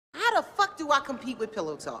do I compete with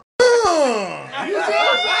pillow talk? You see what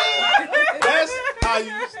I'm saying? That's how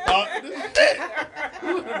you start the shit.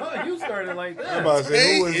 You started like that. I'm about to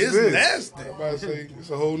say, who is It's this? nasty. I'm about to say, it's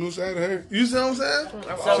a whole new side of her. You see what I'm saying?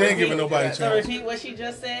 So She ain't giving nobody a So chance. repeat what she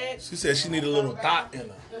just said. She said she need a little thought in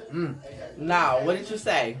her. No, what did you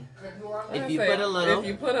say? If you put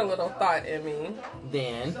a little thought in me,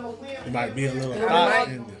 then It might be a little thought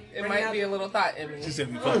in there. it might be a little thought in me. She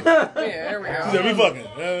said we fucking. Yeah, there we go. She said we fucking.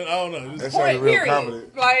 I don't know. That Just- sounded Point, real period.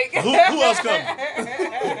 confident. Like, Who else coming?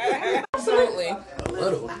 absolutely.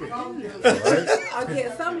 Okay,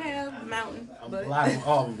 some have mountain, but A lot of them,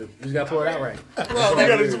 all of them do. You just gotta pull it out right. Well, You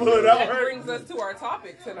gotta that, pull it out that right. brings us to our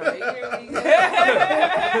topic tonight.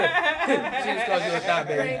 She just called you a thought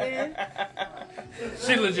baby. Brandon,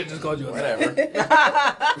 She legit just called you a thought.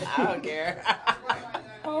 I don't care.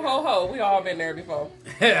 Ho, ho, ho. We all been there before.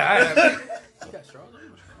 Yeah, I have. You got straws?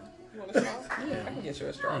 You want a straw? Yeah, I can get you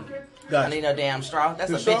a straw. I need no damn straw.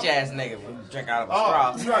 That's a straw? bitch ass nigga who drink out of a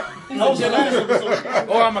straw.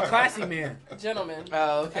 Or I'm a classy man. Gentlemen. Oh,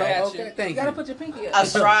 I okay. got Okay, you. thank you gotta you. put your pinky up. A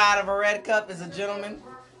straw out of a red cup is a gentleman.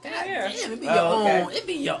 Yeah. Damn, it be Oh, your okay. own. It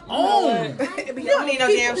be your own. You don't need no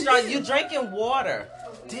damn straw. You drinking water.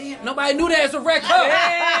 Damn, nobody knew that it's a red cup.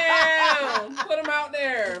 Damn. Put them out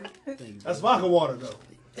there. That's vodka water though.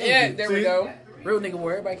 Yeah, there we See? go. Real nigga,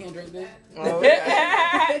 where everybody can't drink this. Oh,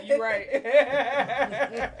 You right. Ain't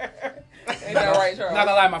that right, Charles? Not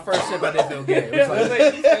gonna lie, my first sip I did feel gay. It was like,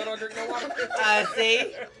 You still don't drink no water?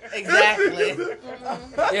 see? Exactly.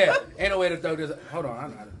 yeah, ain't no way to throw this. Hold on, I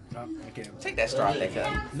know how to. No, I can't. Take that straw, that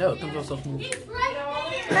cup. No, it comes out so smooth.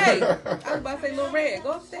 Hey, I was about to say, Lil Red,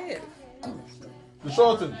 go upstairs. The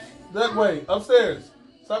Shortons. That way, upstairs.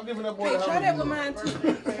 Stop giving that boy Hey, the try that with mine too.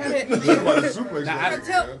 Try that. Somebody suplex Nah,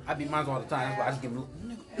 that. I beat mine all the time. That's why I just give him.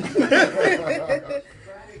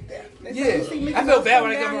 That's Yeah, how you see Mickey I feel Mouse bad come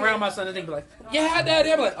when I down come here. around my son and they be like, "Yeah,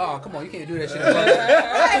 daddy." I'm like, "Oh, come on, you can't do that shit."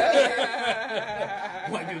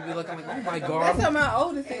 White people be looking like, "Oh my That's god." how my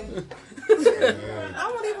oldest is.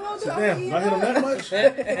 I won't even hold you. Damn, I hit him that much?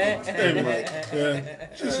 Yeah.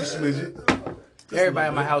 Just a smidget. Everybody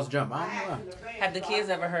in my house jump. I don't know why. Have the kids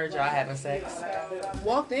ever heard y'all having sex?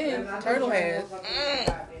 Walked in, Turtle has.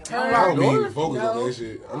 I don't mean to focus on that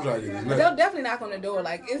shit. I'm trying to get this But nut. they'll definitely knock on the door.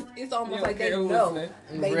 Like it's almost You like they don't care know.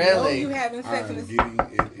 who's They know Really? you having sex I'm in the getting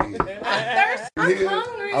it in. I'm thirsty. I'm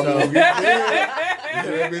hungry. I'm gonna get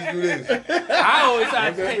that bitch do this. I always try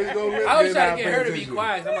If to that take, bitch go lift, I always then try I'll to get pay her to be attention.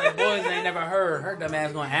 quiet. I'm like, boys ain't never heard. Her dumb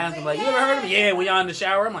ass gonna ask them like, you ever heard of me? Yeah, when y'all in the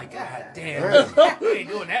shower. I'm like, God damn, we ain't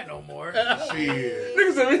doing that no more. Shit.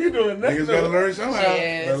 Niggas said we can doing that. Niggas gotta learn somehow.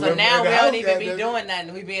 Yeah. Gotta So learn now from we the don't house, even be goddamn. doing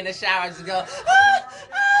nothing. We be in the shower just go.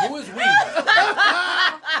 Who is we?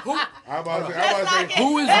 Who? I'm about to That's say, not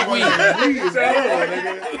Who is we? we is terrible,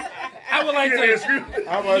 nigga. I would like to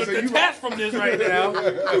I'm about to say, you detach from this right now. Who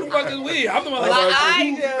the fuck is we? I'm the one Well, like,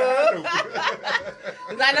 I do.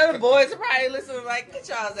 Because I know the boys are probably listening like, get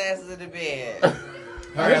y'all's asses in the bed.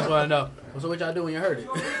 I just want to know. So what y'all do when you heard it?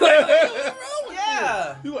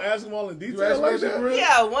 Yeah. You gonna ask them all in You detail ask like me that, that? bro?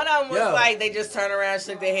 Yeah, one of them was Yo. like, they just turned around,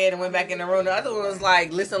 shook their head, and went back in the room. The other one was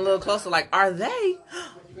like, listen a little closer, like, are they?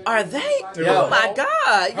 Are they? Yo. Oh my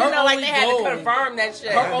God. You Her know, like only they had goal- to confirm that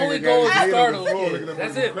shit. Her only nigga goal is got to his start head on the floor, those looking kids. up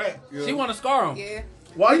That's at it. the crack, you She know? want to scar them. Yeah.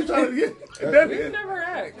 Why are you trying to get that? You never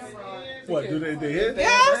asked. What, do they hit? Yeah,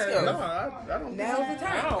 ask them. No, I don't. Now's the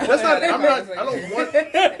time. That's not, I'm not, I don't want,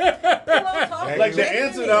 Pillow talk. like the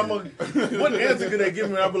answer that I'm gonna, what answer could they give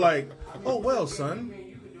me? I'll be like, oh, well, son.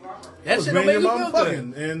 That was shit me don't make and you your mom feel good.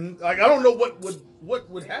 fucking. And, like, I don't know what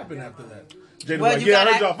would happen after that. Jada Well, like, you yeah, I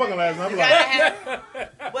heard gotta- y'all fucking last night. I'm You like, gotta have,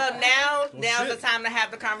 well, now's shit. the time to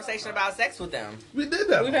have the conversation about sex with them. we did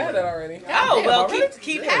that. We've had that already. Oh, well, already?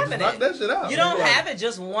 keep Yeah, having just knock it. that shit out. You don't Like, have it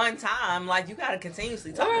just one time. Like, you gotta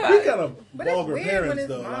continuously talk about We it. kind of But it's vulgar weird when parents, it's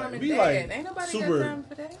though. mom Like, and we dad. like Ain't nobody super got time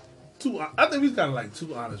for that. too. I think we kind of like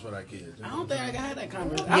too honest with our kids. I don't think I can have that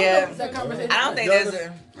conversation. Yeah. That conversation. I don't think there's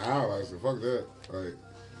a... I don't like to fuck that. Like,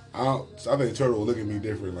 I think Turtle will look at me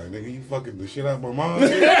different. Like, nigga, you fucking the shit out my mom.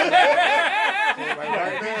 Like,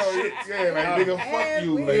 right now, yeah, like, nigga, fuck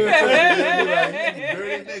you. Like,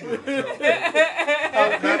 dirty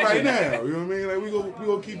nigga. Not right now. You know what I mean? Like, we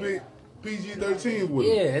go keep it PG-13 with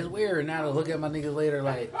Yeah, it. it's weird now to look at my niggas later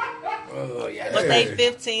like, oh yeah. But that's- they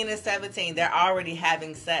 15 and 17. They're already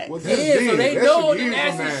having sex. Well, Yeah, that's so big. they That's know some the years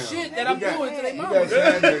from nasty now. shit that You I'm got- doing to their You mama. got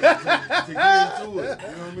time to get into it. You know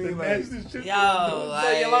what I mean? Like, Nasty shit. Yo, So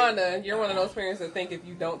like... Yolanda, you're one of those parents that think if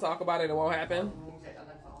you don't talk about it, it won't happen.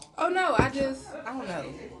 Oh no, I don't know.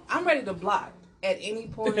 I'm ready to block. at any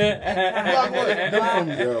point in time.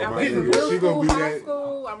 Yo, I'm my ready for nigga, middle she school, gonna be high that.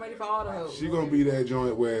 school. I'm ready for all the hoes. She gonna be that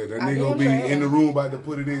joint where that I nigga gonna be damn sure in the am. room about to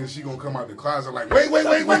put it in. She gonna come out the closet like, wait.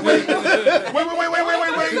 Nigga.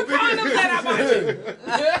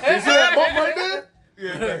 You see that bump right there?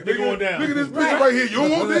 Yeah, They going down. Look at this picture right here. You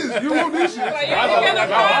don't want this. You don't want this shit. Like, you ain't even got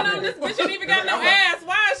no phone on this bitch. You ain't even got no ass.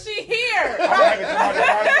 Why is she here?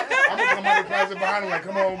 I'm gonna come out the closet behind him like,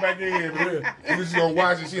 come on back in here, man. And we just gonna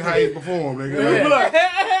watch and see how he perform, nigga. Like,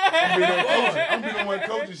 I'm be the one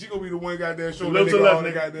coaching. She gonna be the one goddamn showing that Left to nigga left, all the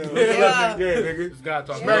nigga. goddamn. Yeah. Yeah, nigga. This guy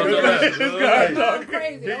talking Smack about it. This guy I'm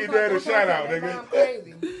crazy. Give your dad a shout out, nigga. I'm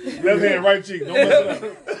crazy. Left hand, right cheek. Don't mess it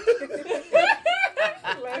up.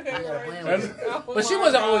 But she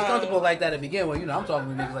wasn't always comfortable like that to begin with. You know, I'm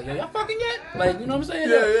talking to niggas like, yo, y'all fucking yet? Like, you know what I'm saying?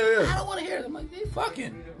 Yeah. I don't want to hear it. I'm like, they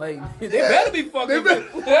fucking. Like, they better be fucking. Goddamn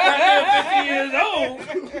 50 years old.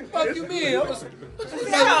 Fuck you mean? Let's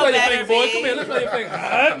play your finger, boy. Come here, let's play your finger.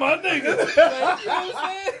 Alright, my nigga. Like, you know what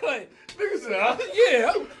I'm saying? Like, niggas said,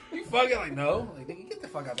 yeah. You fucking like, no. Like, nigga, get the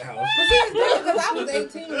fuck out the house. But see, it's different because I was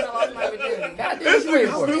 18 when I lost my virginity. Goddamn, what you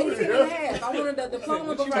waiting I was for? 18 and a half. I wanted the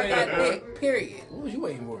diploma before I got dick, period. What was you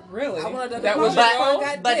waiting for? Really? I wanted the That diploma was before your I goal?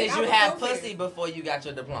 got But dick. did I you was have so pussy serious. before you got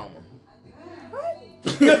your diploma? What?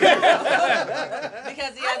 Because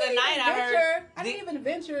the other night I heard. I didn't even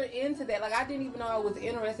venture into that. Like, I didn't even know I was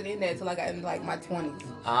interested in that until I got in, like, my 20s.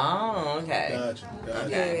 Oh, okay. Gotcha.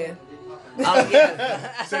 Yeah. Oh,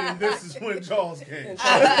 yeah. Saying this is when Charles came. And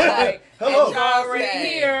Charles Hello. already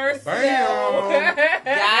Okay. here. Bam.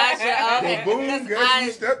 Gotcha. Okay. Boom, 'Cause guess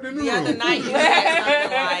you stepped in the the other room. night you said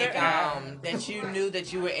something like that you knew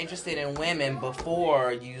that you were interested in women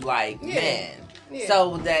before you like men. Yeah.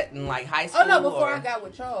 So that in like high school. Oh, no, before or, I got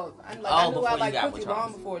with Charles. I knew before I you liked got pussy with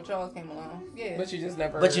Charles. long before Charles came along. Yeah. But you just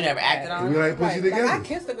never. But you never acted on We it. like pussy Right. together. Like, I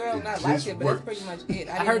kissed a girl and I It liked just it, but works. that's pretty much it.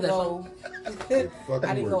 I heard that go. Fucking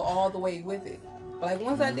I didn't go works. all the way with it. But like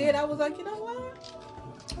once I did, I was like, you know what?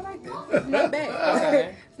 I like this. It's not bad.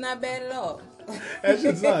 Okay. It's not bad at all. That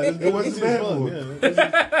shit's not. It wasn't It's bad fun. for Yeah. it. It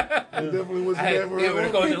definitely wasn't I bad for yeah, we're her.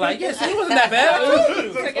 going to like, yes, it wasn't that bad.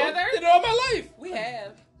 Together? Did it all my life. We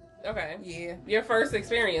have. Okay. Yeah. Your first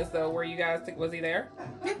experience though, were you guys? Was he there?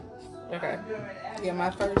 Yeah. Okay. Yeah,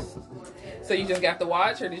 my first. So you just got to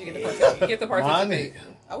watch, or did you get to My participate? nigga.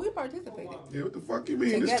 Oh, we participated. Yeah, what the fuck you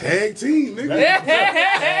mean? This Together. tag team, nigga.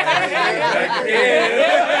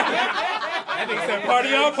 That nigga said,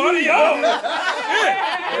 party on, party on.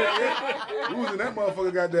 We was in that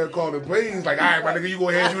motherfucker got there calling plays. Like, all right, my nigga, you go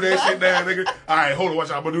ahead and do that shit down, nigga. All right, hold on, watch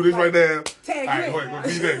out. I'm gonna do this right now. Tag All right, me. hold on,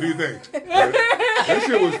 do your thing, do your thing. That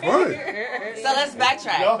shit was fun. So let's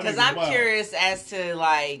backtrack Y'all because niggas I'm wild. curious as to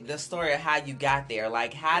like the story of how you got there.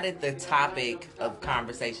 Like, how did the topic of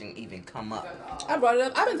conversation even come up? I brought it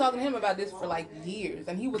up. I've been talking to him about this for like years,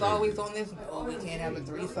 and he was always on this. Oh, we can't have a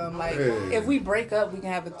threesome. Like, Yeah. if we break up, we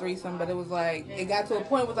can have a threesome. But it was like it got to a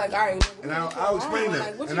point. It was like, all right. what And we I'll gonna explain do? that.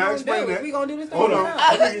 Like, what And you I'll gonna explain do? that. We gonna do this? Hold on.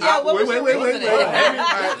 Yeah, what was your Wait. reasoning? All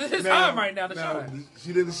right, This is now- time right now to now, shut.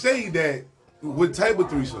 she didn't say that. What type of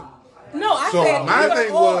threesome? No, I So said my either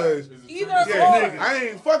thing or. was, Either yeah, or. nigga, I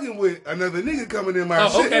ain't fucking with another nigga coming in my Oh,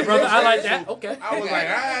 shit. okay, brother. I like So that. Okay. I was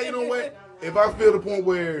like, you know what? If I feel the point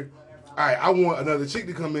where, all right, I want another chick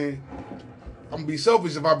to come in, I'm gonna be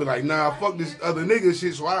selfish if I be like, nah, fuck this other nigga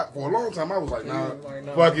shit. So for a long time, I was like, nah,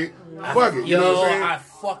 fuck it. You know what I'm saying? I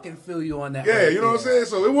fucking feel you on that. Yeah, right you know what I'm there. saying?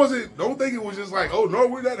 So it wasn't, don't think it was just like, oh no,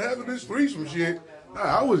 we're not having this threesome shit. Nah,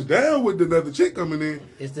 I was down with another chick coming in.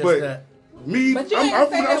 It's just but that. me, But you I'm didn't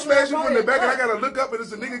say I'm that smashing when from the I back and I brought gotta look up and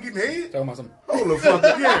it's a nigga getting head. Talking about something. Hold the fuck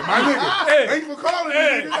up. Yeah, my nigga. Thanks for calling me,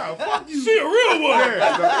 nigga. Nah, fuck you. She a real one. Yeah,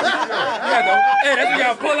 Hey, that's when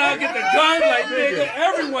y'all pull out, get the gun, like nigga,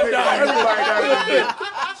 everyone died. everybody got this.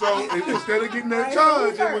 So instead of getting that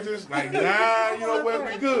charge, it was just like, nah, you know what,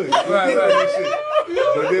 we good. Right.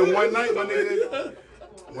 But then one night,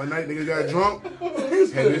 nigga got drunk,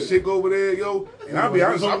 had this shit go over there, yo. And I'll be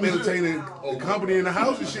honest, I'm entertaining the company in the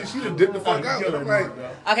house and shit. She done dipped the fuck out. And I'm like,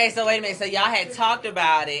 Okay, so wait a minute. So y'all had talked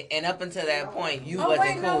about it, and up until that point, you Oh wasn't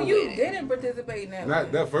wait, cool no, with you it. didn't participate in that. not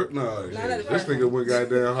one. that first, no. Not at the This first nigga went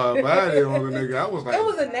goddamn hard body on the nigga. I was like, It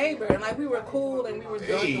was a neighbor, and like we were cool, and we were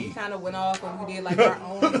drunk, and we Hey. kind of went off, and we did like our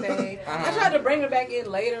own thing. I tried to bring her back in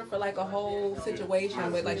later for like a whole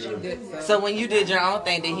situation, but like she did. So when you did your own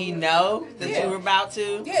thing, did he know that Yeah. you were about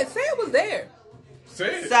to? yeah, Sam was there.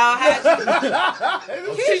 Say So how?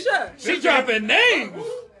 Keisha, She dropping names.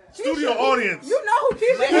 Studio audience. you know who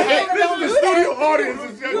Keisha is. Wait, Don't do Studio that.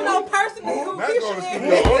 audience. You know personally who not going to Keisha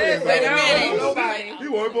studio is. audience. Wait a Like, minute. Nobody. he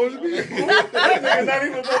wasn't supposed to be. Nigga not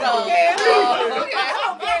even supposed to. Yeah, I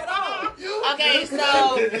don't care at all. Okay, so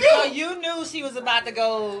you knew she was about to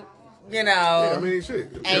go you know. Yeah, I mean, shit.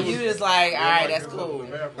 And you just like, all right, that's cool.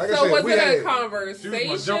 Like I So said, was we it had, a conversation,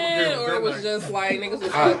 or it was just like niggas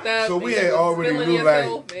was fucked up? so we and had you was already feeling knew, like-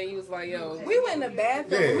 yourself, and you was like, yo. We went in the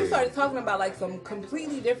bathroom and we Yeah. started talking about like some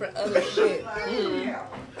completely different other shit.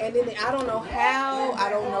 And then I don't know how, I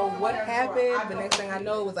don't know what happened. The next thing I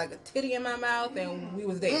know, it was like a titty in my mouth and we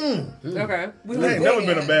was there. Okay. We That was ain't there. never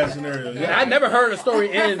been a bad scenario. Yeah, I never heard a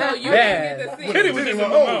story end So you bad. didn't get to see Kitty it. was just in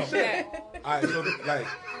my Oh, mouth. Yeah. Alright, so like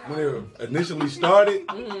when it initially started,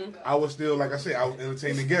 I was still, like I said, I was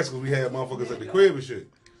entertaining guests because we had motherfuckers at the crib and shit.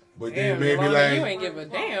 But then Damn, maybe Yolanda, like, you ain't give a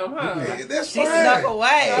damn, huh? hey, that's She fine. snuck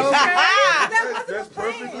away. That's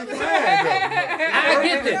perfectly fine, though. I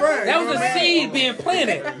get that. That was a seed being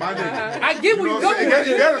planted. My nigga. I get You where know you're what I'm going. saying?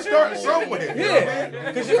 You gotta start somewhere. You know what I mean?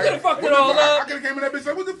 Yeah, because you could have fucked it What the all fuck? I up. could have came in that bitch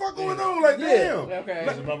like, what the fuck going on? Like, damn. Okay.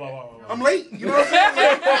 I'm late. You know what I'm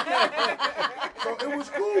saying? So it was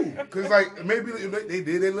cool. Cause like maybe they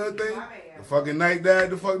did their little thing. The fucking night died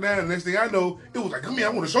the fuck down. The next thing I know, it was like, come here, I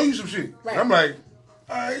want to show you some shit. And I'm like,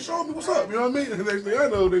 all right, show me what's up. You know what I mean? And the next thing I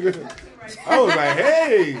know, nigga, I was like,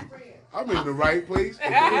 hey, I'm in the right place at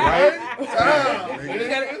the right time. You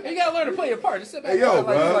Nigga. gotta learn to play your part. Just sit back. Hey, yo, and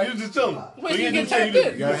bro. like, You just chilling. Wait, So you you get just say tapped you in.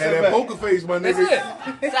 just You gotta sit have that back. poker face, my That's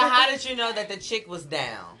nigga. it. So how did you know that the chick was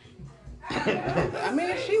down? I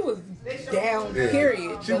mean, she was down, Yeah.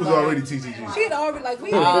 period. She But, was like, already TTG. She had already, like,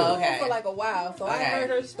 we had Oh, been okay. for like a while. So I Okay. heard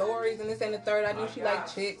her stories and this and the third. I knew she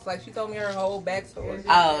liked chicks. Like, she told me her whole backstory.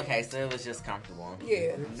 Oh, okay, so it was just comfortable.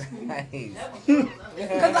 Yeah. Nice.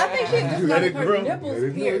 Because I think she had just Let got it her grow. nipples Let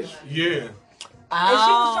it pierced. Yeah. And she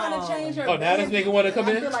was trying to change her. Oh, now this nigga wanna come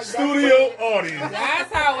I in? feel like that's Studio audience.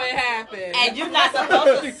 That's how it happened. And you're not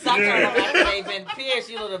supposed to suck Yeah. on them after they've been pierced,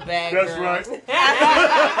 you little bad That's girl. right.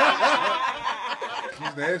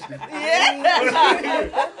 She's nasty.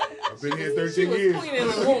 Yeah. I've been here She 13 was years. cleaning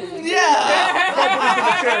the room. Yeah.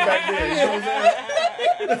 Back there, you know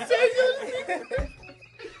what I'm saying?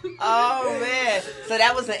 Oh man. So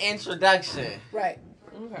that was an introduction. right.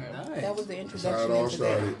 Okay. That was the That's how introduction. it all into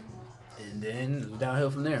started. And then it was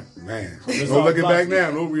downhill from there. Man. It's No all looking back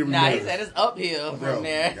blossom. now. No real Nah, he said it's uphill from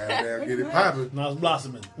there. Goddamn, get it popping. Now it's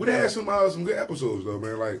blossoming. We done had some good episodes though,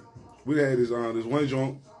 man. Like we had this one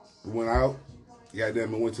joint. We went out.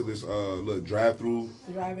 Goddamn, we went to this little drive-through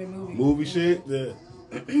the drive-in movie. movie shit. Yeah.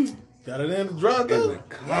 Got it in the drug In the though.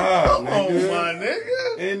 car, Come on, nigga. my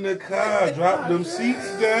nigga. In the car, dropped them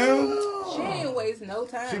seats down. She ain't waste no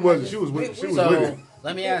time. She wasn't. She was with. She was with So it.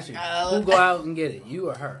 let me ask you, who go out and get it? You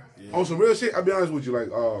or her? On some real shit, I'll be honest with you. Like,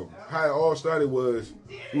 how it all started was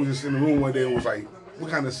we was just in the room one day and was like, what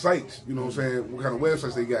kind of sites? You know what I'm saying? What kind of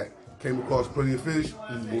websites they got? Came across Plenty of Fish.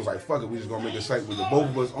 It was like, fuck it, we just gonna make a site with the both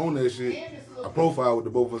of us on that shit, a profile with the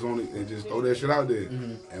both of us on it, and just throw that shit out there.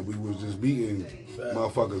 And we was just beating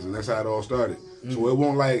motherfuckers, and that's how it all started. So it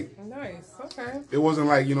won't like, Nice. Okay. it wasn't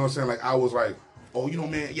like, you know what I'm saying? Like I was like, oh, you know,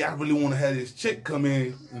 man, yeah, I really want to have this chick come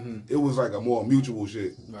in. It was like a more mutual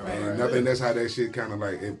shit. And I think that's how that shit kind of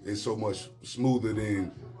like, it's so much smoother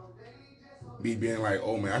than me being like,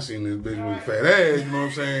 oh man, I seen this bitch with a fat ass, you know what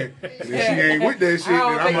I'm saying? And then she ain't with that shit, I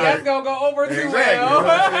don't then I'm think like, that's gonna go over too exactly. You know well.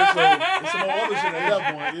 what I'm saying? There's some more other shit at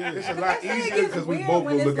that point. So Yeah. it's a lot I think easier it's because we weird both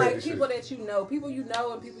when will it's look at like this people shit. that people you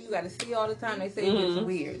know, and people you got to see all the time. They say it's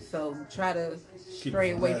weird, so try to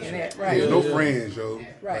stray away from that. Right. Yeah, no friends, yo.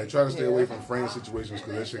 Right. Like, try to stay Yeah. away from friend situations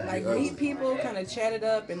because that shit can Like get ugly. meet people, kind of chat it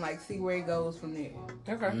up, and like see where it goes from there.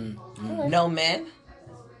 Okay. No men.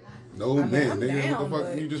 No, mean, man, I'm nigga, down, what the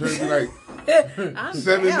fuck? but- You just heard me like I'm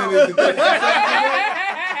 7 down. minutes.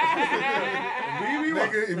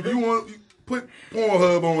 Nigga, if you want, you put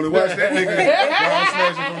Pornhub on and watch that nigga while I'm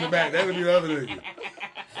smashing from the back. That'll be the other nigga.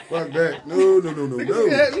 Fuck that. No. You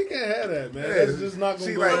can't have that, man. Yeah. That's just not gonna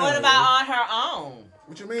See, go like- down. What about on her own?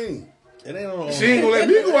 What you mean? It ain't on. She ain't gonna let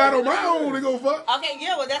me go out on my own to go fuck. Okay,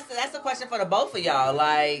 yeah, well that's the question for the both of y'all.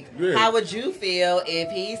 Like, Yeah. how would you feel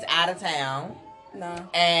if he's out of town Nah.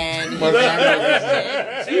 and Must not know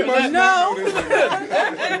this he's She must not know this nigga.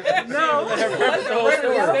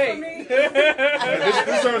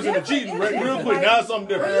 This turns into cheating real quick. Now it's something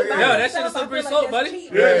different. Yo, that shit is slippery slope, buddy.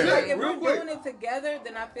 Cheating. Yeah. Like, if Real we're quick. doing it together,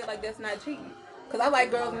 then I feel like that's not cheating. Cause I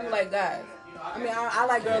like girls and you like guys. I mean, I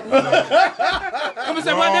like girls and you like guys. Come and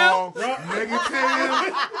say what now? Negative.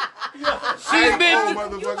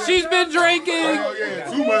 She's been drinking. Oh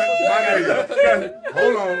yeah, too much. My nigga.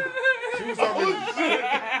 Hold on. She was talking.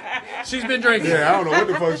 She's been drinking. Yeah, I don't know what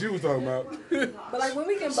the fuck she was talking about. But like when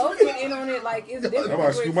we can both get in on it, like it's different. I'm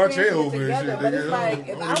about to We're scoot my chair experiencing over it and together, shit, but it's nigga. like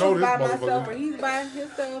if I I don't was know by this myself motherfucker. or he's buying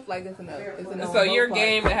his stuff, like it's enough. It's enough. So on you're both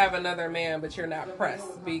game parties. to have another man, but you're not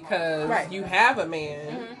pressed because Right. you have a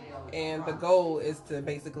man, and the goal is to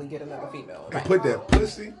basically get another female. And put that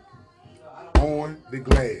pussy on the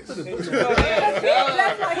glass. That's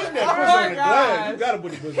like Oh, You God. gotta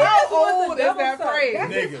put the pussy. How old is that phrase?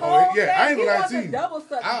 That's his Nigga. whole Yeah, I ain't thing. gonna lie He wants to a you. double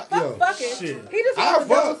suck. Yo, Fuck fucking. shit. He just I wants a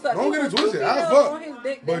double fuck. suck. Don't He get it wants twisted. two I females fuck. on his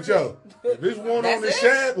dick. But That's yo, it. if there's one That's on the it?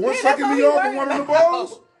 shaft, one Yeah, sucking that's me all off he and one on the worried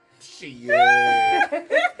balls, shit.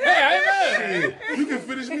 Hey, Shit. You can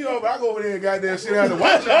finish me off. I go over there and goddamn sit down and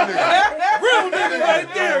watch y'all niggas. real nigga right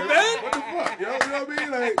there, man. What the fuck? You know what I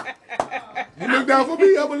mean? Like, you look down for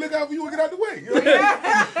me, I'm gonna look out for you and get out the way. You know what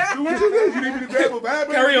I mean? Do what you do. You need me to grab a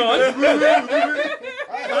vibe. Carry on.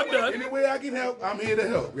 I'm done. Any way I can help, I'm here to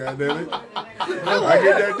help. Goddamn it. I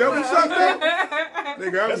get that double suck though.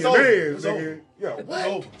 Nigga, I'm That's your over. man, That's nigga. Yo, what?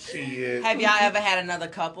 over. Shit. Have y'all ever had another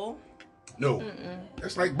couple? No.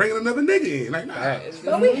 That's like bringing another nigga in. Like, nah.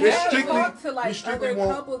 But we We have strictly- talked to we like strictly other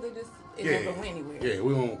won't- couples that just it Yeah. never went anywhere.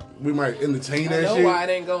 Yeah, we might entertain I that know shit. why I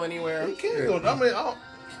didn't go anywhere. You can't go. I mean, I don't.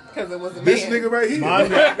 Because it was a This man. nigga right here. My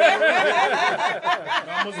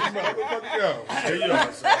Yo. There you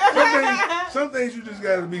are. Some things you just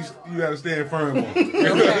gotta stand firm on.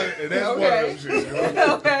 And that's one of them shit,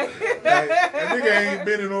 yo. Okay. Like, that nigga ain't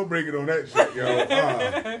bending or breaking on that shit,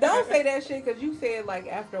 yo. Don't say that shit because you said like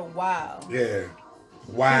after a while. Yeah.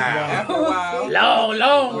 Wow. After a while. Long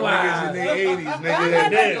Niggas in while. their 80s, I nigga.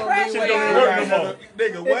 had Damn, that crack shit when don't I- even work no more.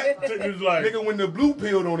 Nigga, what? Chick was like, Nigga, when the blue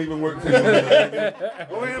pill don't even work for you. Go ahead,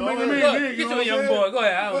 bring him in, Look, nigga. get you a young boy. Go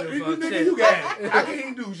ahead. I don't give a fuck. Nigga, Shit. you got it. I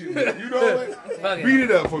can't do shit. You know what? Fuck it. Beat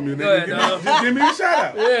it up for me, Go nigga. ahead, Just give me a shout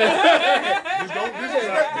out. Yeah. Just don't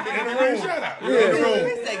disrespect the nigga. Give me a shout out. You in the room.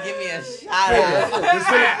 He said, give me a shout out.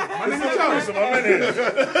 My nigga Charles. My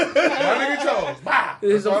nigga Charles. Bah.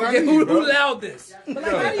 That's Don't all I forget need, bro. who allowed this. But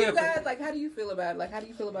like, how do you guys like? How do you feel about it? Like, how do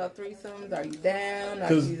you feel about threesomes? Are you down? Are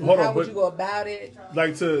 'Cause, you, hold on, how would but- you go about it?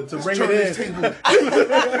 like to bring Turn it this in. table.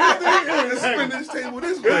 Let's spin this table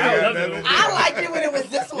this way. goddamn it. I liked it when it was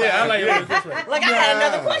this way. Yeah, I like it this way. Like, I had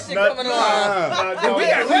another question Nah, coming nah. along. Nah, We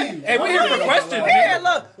got, hey, we're here for questions. We're here,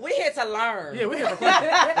 look, we're here to learn. Yeah, we're here for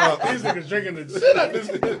questions. These niggas drinking the shit out this.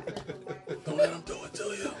 Don't let him do it to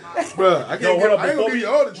you. Bruh, I No, can't hold give, up, I ain't before gonna give you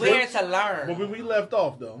all the We're here tricks. to learn. But when we left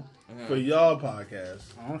off though, for y'all podcast,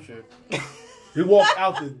 Oh, shit. we walked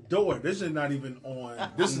out the door. This is not even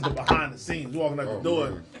on. This is the behind the scenes. Walking out the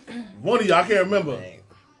door. One of y'all, I can't remember.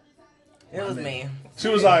 It was me. She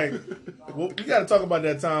was like, well, "We got to talk about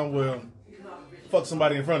that time where fuck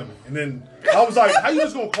somebody in front of me." And then I was like, "How you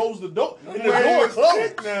just gonna close the door?" And the door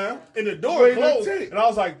closed. Now, And the door Wait, closed. let's take- And I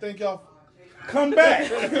was like, "Thank y'all." come back.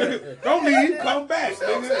 Don't leave. Come back.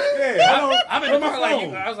 Nigga. Yeah. I don't. I'm in the Where car my like,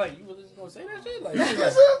 phone? I was like, you was just gonna say that shit? Like, You she said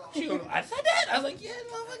was so? like, she was, I said that? I was like, yeah,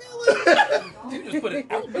 motherfucker. You just put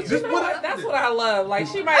it out there. You know what? That's what I love. Like,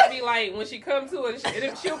 she might be like, when she comes to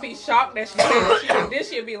it, she'll be shocked that she said it. Then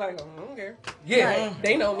she'll be like, oh, I don't care. Yeah.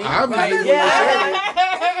 They know me. I'm Like, just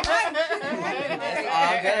It's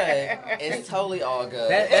all good. It's totally all good.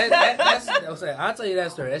 That's I'm saying, I'll tell you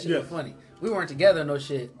that story. That shit was Yeah. funny. We weren't together, no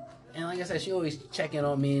shit. And like I said, she always check in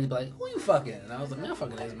on me and be like, who you fucking? And I was like, man, I'm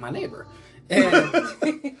fucking is my neighbor.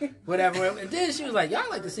 And whatever. And then she was like, y'all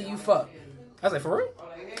like to see you fuck. I was like, for real?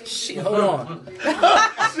 Shit, hold on.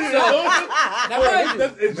 Now, mind you,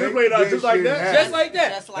 It's just played out just like that. just like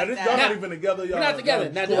that. Just Now, like this, y'all that. not even together. Y'all We're not together.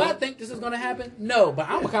 y'all Now, do I think this is gonna happen? No, but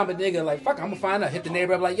I'm a kind of nigga. Like, fuck, I'm gonna find out. Hit the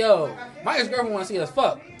neighbor up, like, yo, my ex girlfriend want to see us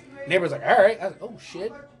fuck. Neighbor's like, all right. I was like, oh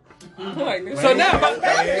shit. like this. So now, so now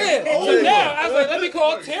I was like, let me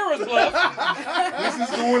call Tara's bluff. This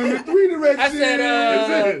is going in the 3 direction. I said,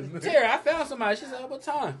 It is. Tara, I found somebody. She said, what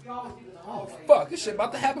time? Oh, fuck, this shit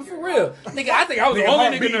about to happen for real. Nigga, I think I was the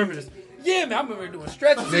only nigga nervous. Yeah, man, I'm over here doing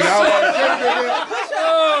stretches. Nigga, I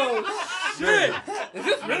Oh, shit. Is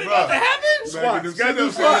this really about to happen? Squat.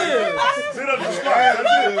 Sit up and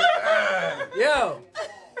squat. Yo.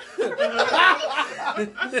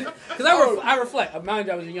 Because I reflect. Mind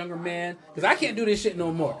you, I was a younger man. Because I can't do this shit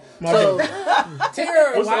no more. So,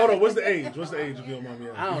 Tara, Hold on. What's the age? What's the age if you don't mind me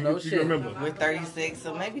asking? I don't know, You shit. can remember. We're 36,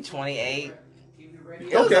 so maybe 28.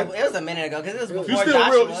 It Okay. was a minute ago because it was before You still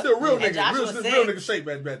Joshua. real. You still real And nigga. Joshua Real said nigga shape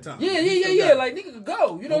at that time. yeah. Like, nigga could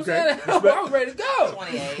go. You know what I'm saying? I was ready to go.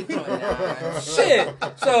 28, 29. Shit.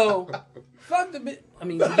 So, fuck the bitch. I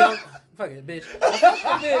mean, young. Fuck it, bitch. I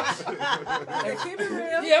fuck the bitch. Hey, keep it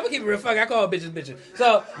real. Yeah, I'm gonna keep it real. Fuck, I call bitches bitches.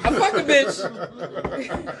 So, I fuck the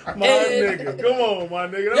bitch. My nigga. Come on, my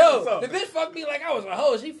nigga. That's Yo, what's up. the bitch fucked me like I was a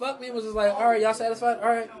hoe. She fucked me and was just like, all right, y'all satisfied? All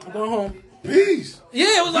right, I'm going home. Peace. Yeah,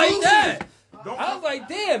 it was like that. I was like,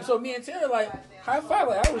 damn. So me and Tara like high five.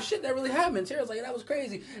 Like, oh shit, that really happened. Tara's like, that was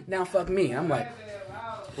crazy. Now fuck me. I'm like,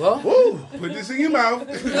 Well, Woo! Put this in your mouth.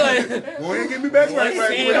 Go ahead and get me back right.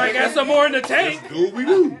 see, I got some more in the tank, Do what we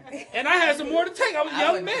do. and I had some more to take. I was a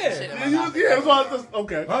young man. Yeah, that's all.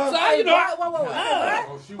 Okay. So you know,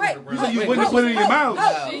 Wait, You said you wouldn't put it in your mouth.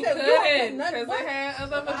 She couldn't because it had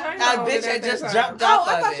other vagina. That on bitch it had at just that jumped time. off I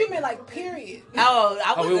of thought you it. meant like period. Oh,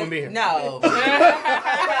 I we wasn't. wouldn't be here. No.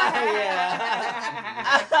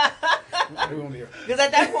 we won't be here. Because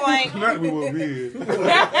at that point, Not we will be here.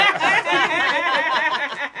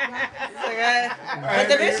 but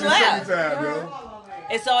the bitch left. Time, yo.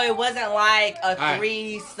 And so it wasn't like a Alright.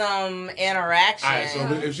 threesome interaction. All right,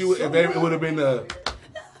 so if she would, if they, it would have been it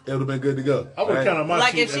would have been good to go. I would right? count on my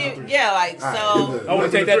Like sheet if as a she, three. yeah, like All right, so. good. I wanna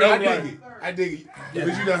take that I over, dig like- it. I dig it.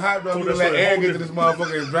 Because you done hot dog, you done let air get to this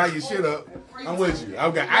motherfucker and dry your shit up. I'm with you. I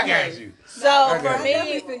got you. So Okay. for me,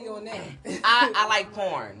 Definitely feel you on that. I like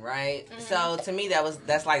porn, right? So to me,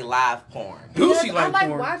 that's like live porn. Do she I like like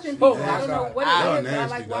porn? watching people. I don't know what it Oh, is, but I nasty,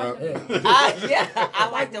 like dog. watching people. Yeah, I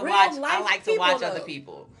like to real watch. I life like to people, watch though. other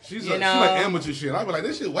people. She's You she know? like amateur shit. I be like,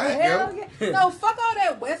 this shit whack, Hell yo. yeah. No, fuck all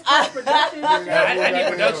that West Coast production shit. I need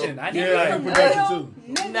production. I need Yeah, I production. need production too.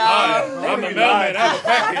 Nigga. No. I'm a mailman. I have a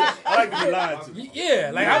package. I like to be lied to. Yeah,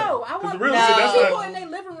 like No, I want the real shit, that's people not- in their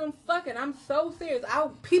living room fucking. I'm so serious. I'll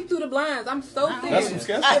peep through the blinds. I'm so That's serious. some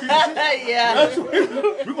sketchy shit. Yeah. We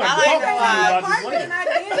might I talk like to to you about this Apartment, and later. I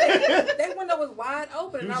did. That window was wide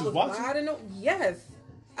open, You and I was was just watching? wide in the. Yes,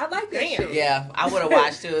 I like that Damn. shit. Yeah, I would have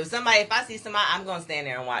watched too. If I see somebody, I'm gonna stand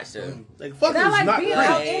there and watch too. Like, fucking And I is like not being great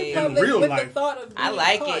out in in in public real with life. the thought of being I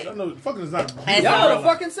like caught. it. No, fucking is not And real. y'all are the life.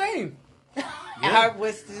 fucking same. I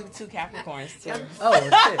was two Capricorns too. Oh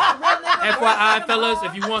shit. FYI, fellas,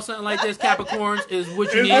 if you want something like this, Capricorns is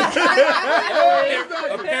what you need.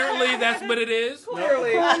 Apparently, that's what it is.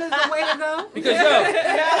 Clearly, porn is the way to go. Because yo,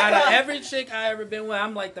 out of every chick I ever been with,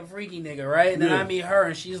 I'm like the freaky nigga, right? And then Yeah. I meet her,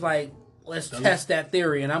 and she's like, "Let's test that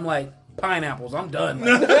theory," and I'm like, "Pineapples, I'm done."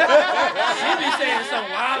 Like, she be saying some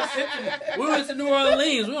wild shit to me. We went to New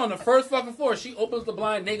Orleans. We on the first fucking floor. She opens the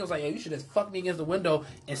blind. Nigga was like, "Yo, you should just fuck me against the window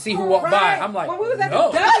and see who walked by." I'm like, when we was at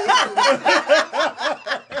 "No." the W.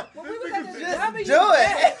 When we was at the W, do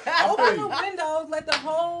it. Open the windows, let the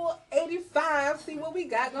whole 85 see what we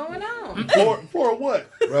got going on. For what?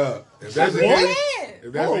 Bruh, if that's the We case, can.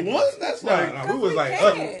 if that's For the what? That's like, we was we like,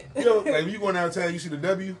 can. yo, like when you going downtown, you see the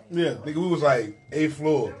W, yeah. nigga, we was like 8th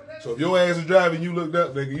floor. So if your ass is driving, you looked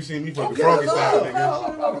up, nigga, you seen me fucking Okay, froggy look. style,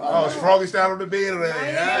 nigga. I was froggy style on the bed.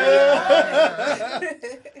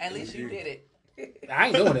 At least you did it. I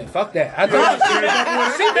ain't doing that. Fuck that. I thought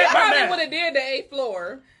She that probably man. would have did the 8th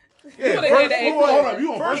floor. Yeah, would've first did the eighth floor, hold floor. up,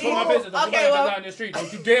 you on First first of all, my floor? business. Don't Okay, you well- down in the street.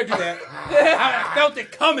 Don't you dare do that. I felt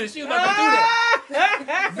it coming. She was about to do that.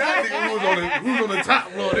 That nigga who was on the top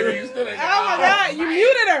floor, nigga, you still ain't Oh my God, you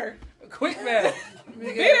muted her. Quick, man.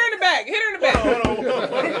 Hit her in the back. Hit her in the back. Hold on.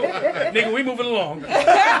 Nigga, we moving along.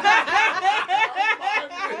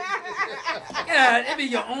 God, it be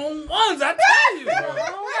your own ones, I tell you. God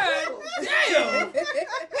damn.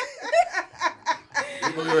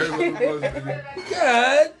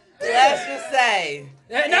 God. Let's just say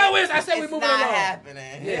No, I said we it's moving not along.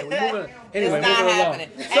 happening. Yeah, we moving. Anyway, It's not moving happening.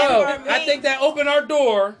 along. And So for me- I think that opened our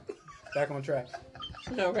door. Back on track.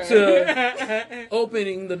 Okay. To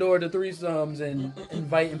opening the door to threesomes and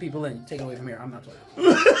inviting people in. Take it away from here. I'm not talking.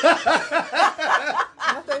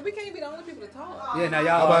 I said, we can't be the only people to talk. Yeah, now I'm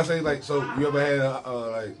y'all. about to say, like, so you ever had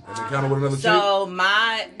like an encounter with another chick? So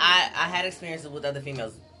I had experiences with other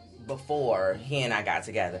females before he and I got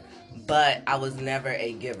together, but I was never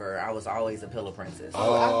a giver. I was always a pillow princess. I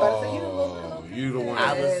was about to say, you the little You the one.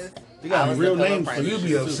 I was. You got I was real the pillow names for princess. You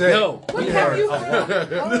be upset. No. What You have heard. you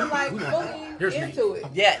done? Like Here's fully into it?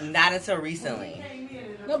 Yeah, not until recently.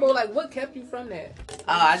 No, but like, what kept you from that?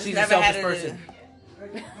 I just She's a never had selfish a.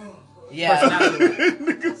 person. Yeah,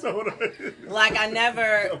 Niggas over there. like I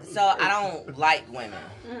never. So I don't like women.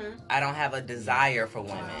 I don't have a desire for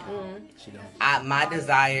women. She don't. My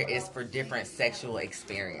desire is for different sexual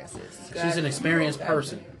experiences. She's an experienced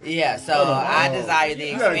person. Yeah, so I desire the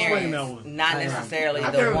You gotta explain that experience, one. not necessarily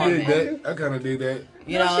I the kind of woman. did that. I kind of did that.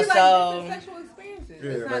 You No, know, she like so different sexual experiences. Yeah,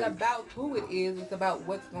 It's not like- about who it is. It's about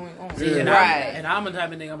what's going on. See, and, Right. I'm the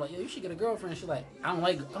type of nigga, I'm like, yo, you should get a girlfriend. She's like, I don't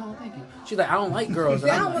like, oh, thank you. She's like, I don't like girls. See,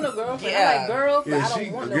 I And don't I'm want like, no girlfriend. Yeah. I like girls, but Yeah, I she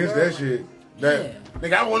don't want no against girlfriend. that shit. That nigga, I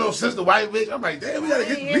don't want no sister white bitch. I'm like, damn, we gotta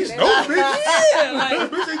get Yeah, these yeah, those bitch. yeah,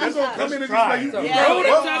 like, Bitch ain't just gonna come in and just like you. so, Yeah, bro, we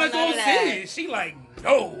them don't trying to want none go of that. see. She like,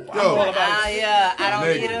 no, I'm Yo. all about it. yeah, I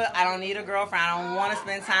Nigga. don't need a girlfriend. I don't want to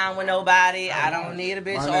spend time with nobody. I don't need a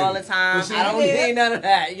bitch My all nigga. the time. But see, I don't I did. need none of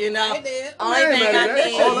that. You know, I did. only thing I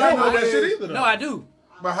All I need. know that shit either though. No, I do.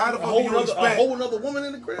 But how the fuck A do you whole expect? other woman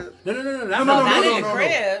in the crib? No. Not in the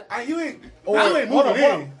crib. You ain't Or- moving hold on.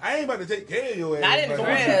 in. I ain't about to take care of your ass. Not in the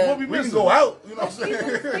Like, crib. We can go out. You know what I'm Even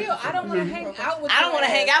saying? still, I don't want to hang out with. I don't your want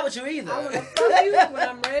to hang ass. out with you either. I want to fuck you when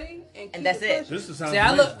I'm ready, and that's it. This is sound See,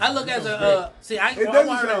 I look as a It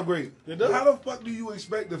doesn't sound great. How the fuck do you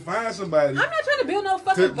expect to find somebody? I'm not trying to build no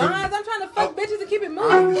fucking bonds. I'm trying to fuck bitches and keep it I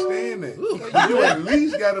moving. understand that. You at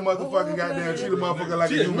least got a motherfucking goddamn treat a motherfucker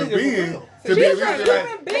like a human being to be She's able to a be human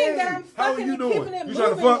like, being that I'm how are fucking you and doing? keeping it You trying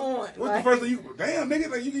to moving fuck? on. What's the Like, first thing you? Damn, nigga,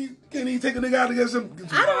 like you can't even take a nigga out to get some.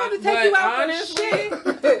 I don't have to take you out for shit.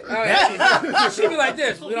 She be like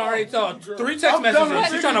this. We done already talked 3 text messages.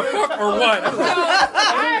 She trying to fuck or what?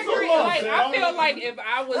 I agree. Like, I feel like if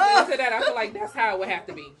I was into that, I feel like that's how it would have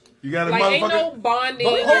to be. You got a Like, ain't no motherfucker. bonding.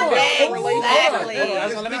 Hold on. Relationship. Exactly.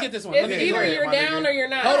 Hold on, let me get this one. It's Let me either you're down or you're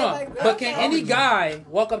not. Hold on. But can any guy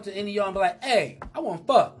walk up to any of y'all and be like, "Hey, I want to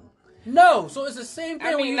fuck"? No. So it's the same thing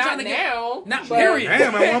I when mean, you're not trying to now. get. Not but period.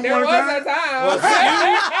 Damn, at one There point was in a time.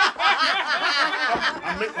 time.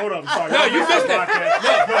 Hold up, sorry. No, you missed that. I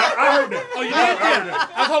heard that. Oh, you did? Yeah.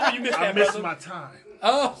 I was hoping you missed I that. missed brother. my time.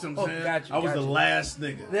 Oh, You know what I'm saying? got you. I was got the you. last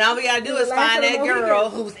nigga. Then all we gotta do is Last find of that the girl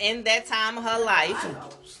Mohicans. who's in that time of her life.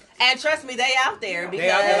 And trust me, they out there because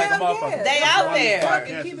They out there like a Hell motherfucker. yeah. They out there.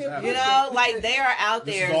 Fucking keep it You you know, like they are out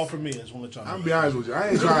This there. is all for me. I just want to let y'all I'm know. gonna be honest with you. I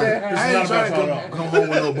ain't trying to come home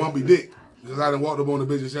with no bumpy dick. Because I done walked up on the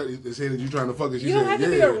bitch and said that you trying to fuck her. She You don't said, have to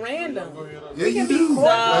be yeah. a random. Yeah, We you can be do. cordial,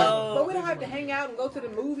 So- but we don't have to hang out and go to the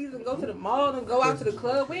movies and go to the mall and go out to the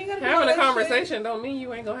club. We ain't gotta do all Having a that conversation don't mean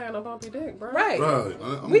you ain't gonna have no bumpy dick, bro. shit. Right. Bro,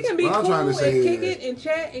 We can be what I'm cool trying and to say kick is- it and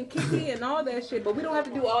chat and kiki and all that shit, but we don't have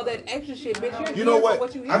to do all that extra shit, bitch. You're You know here what? for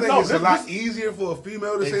what you I think here it's for. a lot easier for a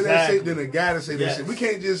female to say that shit than a guy to say that Yes. shit. We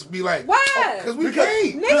can't just be like, Why? Because we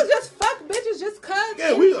can't. Niggas just fuck bitches just cuz.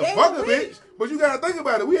 Yeah, we they a fuck a weak. bitch. But you gotta think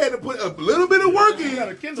about it. We had to put a little bit of work in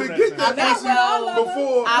gotta to kindle that get thing. that Okay, pussy so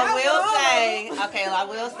before. I will say, I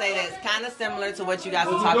will say that it's kind of similar to what you guys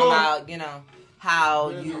were talking about. You know how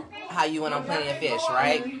you went on Plenty of Fish,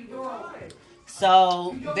 right?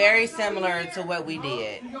 So very similar to what we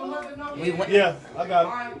did. We went. Yeah, I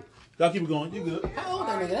got it. Y'all keep it going. You good? How old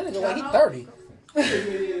that nigga? That nigga like he 30.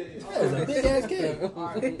 That was a big ass kid.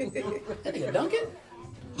 That nigga Duncan?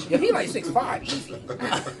 Yo, he like 6'5", easy. You're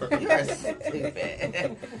stupid.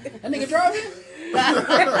 That nigga driving?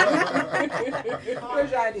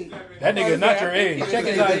 Where's your ID? That nigga not your age. Check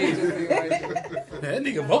his ID. Jaden, That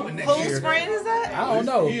nigga voting next Whose year. friend is that? I don't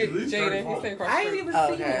know. he stayed across I ain't the even Oh,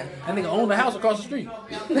 seen okay. it. That nigga owned the house across the street.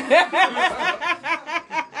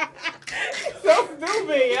 so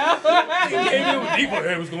stupid, yo. He came in with deeper.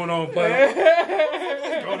 Hey, what's going on, bud?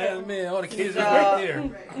 Grown ass man, all the kids are right there.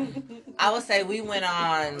 I would say we went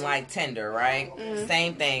on like Tinder, right?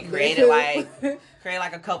 Same thing. too. Create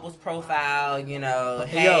like a couple's profile. You know,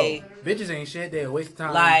 hey. Yo, bitches ain't shit. They a waste of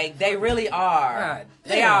time. Like they really are. God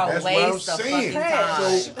They damn. are a That's what I'm waste of saying.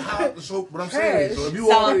 fucking time. So what I'm saying is, so if you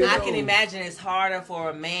So already I know- can imagine it's harder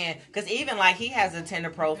for a man because even like he has a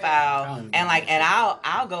Tinder profile don't and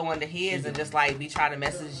I'll go under his and just like be trying to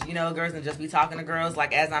message girls and just be talking to girls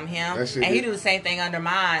like as I'm him That shit and he is- do the same thing under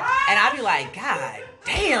mine and I'll be like, God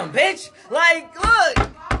damn, bitch, like look,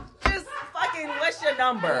 just fucking what's your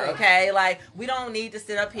number, okay? Like we don't need to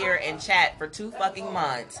sit up here and chat for 2 fucking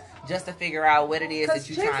months just to figure out what it is Because that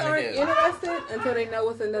you chicks trying aren't to do. interested until they know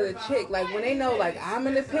it's another chick. Like when they know, like I'm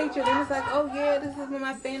in the picture, then it's like, oh yeah, this is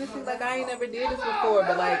my fantasy. Like I ain't never did this before.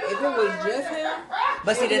 But like if it was just him,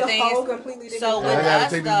 But see, it'd be the a thing whole is, completely different so thing. with I gotta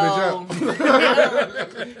us take this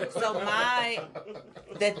though, so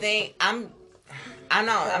the thing, I'm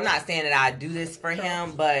not saying that I do this for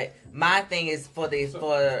him, but my thing is for the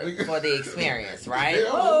experience, right?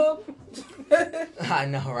 Oh, I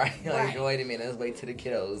know, right? Like, Right. wait a minute, let's wait till the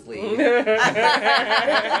kiddos leave.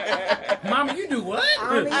 Mama, you do what? I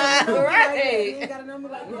don't even know me like that. You Right. ain't gotta know me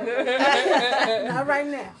like that. Not right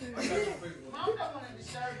now.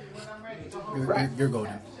 You're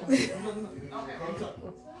golden.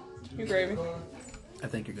 You gravy. I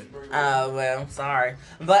think you're good. Well, sorry,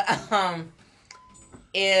 but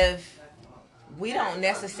if we don't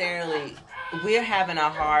necessarily, we're having a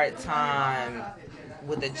hard time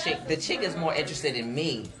with the chick is more interested in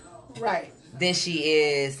me Right. than she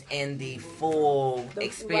is in the full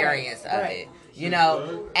experience of right. it, you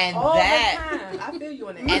know, and All that the time. I feel you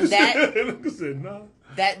on that. and that Look, I said, no.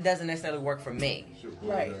 that doesn't necessarily work for me,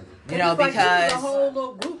 Right. you know, It's like, this is because a whole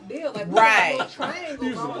little group deal. Like, Right.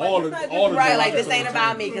 Triangle. all the Right, like this ain't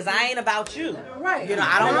about me because I ain't about you. Right. You know,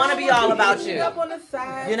 I don't want to be all about you. Up on the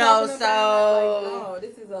side, You know, talking so about, like, no,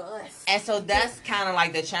 this is a us. and so that's kind of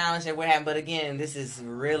like the challenge that we're having. But again, this is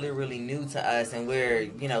really, really new to us, and we're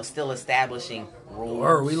still establishing rules.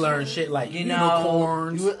 Or we learn shit like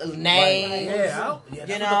unicorns, names. That's what the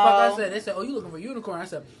fuck I said. They said, "Oh, you looking for unicorn?" I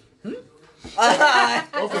said, Okay,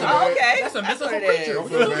 "That's a mythical what it creature." is.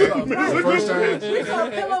 What you looking for? The first time, We saw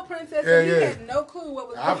Pillow Princess, Yeah, and you yeah. had no clue what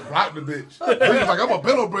was I going on. blocked the bitch. He was like, I'm a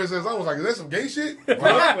pillow princess. I was like, is that some gay shit? I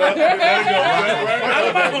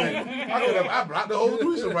blocked the whole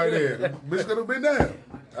threesome right there. The bitch could have been down.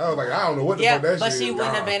 I was like, I don't know what the fuck that but shit she is.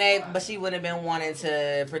 wouldn't have Nah. been able. But she wouldn't have been wanting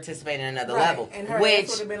to participate in another Right, level, and her which ass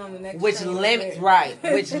would have been on the next which channel limits right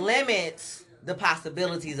there. which limits the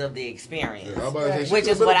possibilities of the experience. Yeah, I'm about to say, she Which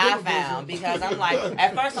is could've what been a I pillow found princess. because I'm like,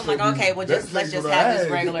 at first I'm like, okay, well That's let's just what have I this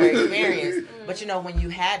had. regular experience. But when you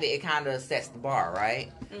have it, it kind of sets the bar,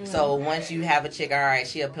 right? So once you have a chick, all right,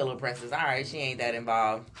 she a pillow princess, all right, she ain't that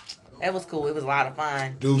involved. It was cool. It was a lot of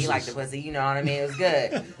fun. Deuces. He liked the pussy, you know what I mean? It was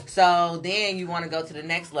good. So then you want to go to the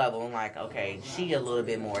next level. I'm like, okay, she a little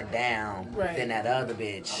bit more down than that other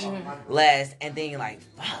bitch. Less. And then you're like,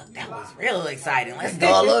 fuck, that was real exciting. Let's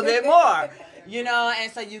go a little bit more.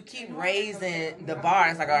 And so you keep raising the bar.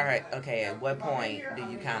 It's like, all right, okay, at what point do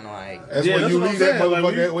you kind of like, That's Yeah, when that's you what I'm leave that saying, like,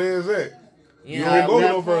 motherfucker we- at where is that? you You know, ain't at going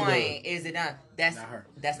no what further. point is it done? That's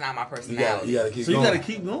not my personality. You gotta keep So you going. gotta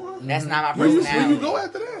keep going. That's not my Where you personality. go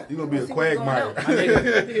after that? You're gonna be a quagmire. My You're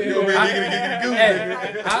nigga. gonna be a giggity goose.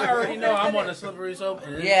 Hey, I already know I'm on a slippery slope,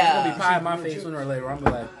 and it's gonna be pie in my face sooner or later. I'm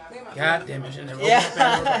gonna be like, God damn it, should never. That's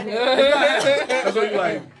what you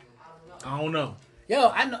like. I don't know. Yo,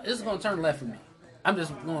 I know this is gonna turn left for me. I'm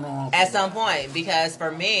just going on. At some point, because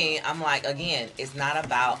for me, I'm like, again, it's not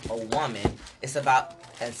about a woman. It's about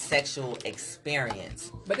a sexual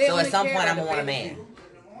experience. But they So only at some care point, I'm about gonna want a the man.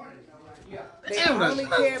 They Damn, only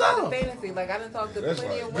that's care about tough. the fantasy. Like, I done talked to That's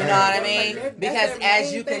plenty right. of You women. know what I Like, mean? that's Because their as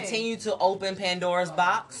main you thing. continue to open Pandora's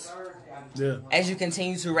box, Yeah. as you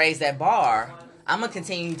continue to raise that bar, I'm gonna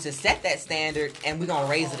continue to set that standard, and we're gonna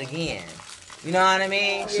raise it again. You know what I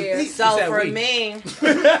mean? Yeah. So said for we. me,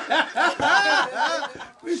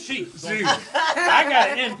 She. See, I got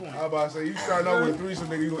an endpoint. I'm about to say, you start out with a threesome,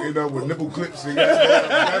 nigga, you gonna end up with nipple clips and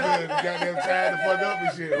goddamn tied the fuck up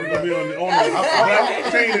and shit. we're gonna be on the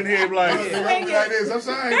chain in here, like. I'm like this. I'm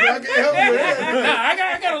sorry, but I can't help it. Nah, I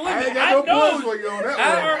got a limit. I ain't got no points for you on that one.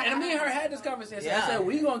 And me and her had this conversation. Yeah. I said,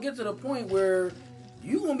 we gonna get to the point where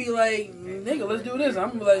you gonna be like, nigga, let's do this. I'm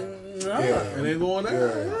gonna be like, no. And they going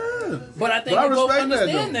there. Yeah. But I think But I we both respect that,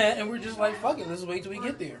 understand though. that, and we're just like, fuck it, let's wait till we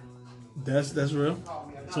get there. That's real.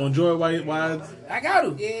 So enjoy it while I got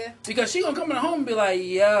to. Yeah. Because she gonna come in home and be like,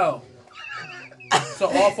 yo. So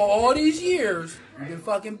for all these years, you've been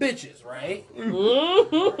fucking bitches, right? I'm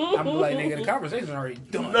like, nigga, the conversation's already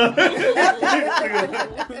done. All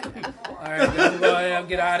right, let's go ahead and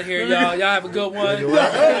get out of here, y'all. Y'all have a good one. We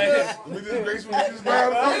just gracefully just bow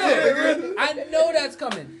the fuck up, nigga. I know that's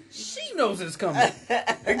coming. She knows it's coming.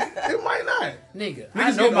 it might not. Nigga,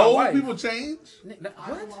 I Niggas know get my old, wife. people change. What?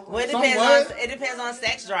 well, Somewhat. it depends on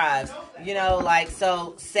sex drives. Like,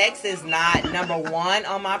 so sex is not number one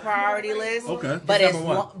on my priority list. Okay. But It's it's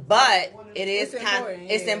number one. but it is It's kind.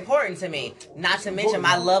 important, It's yeah. important to me. Not to mention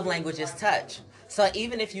my love language is touch. So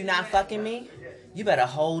even if you're not fucking me, you better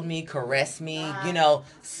hold me, caress me.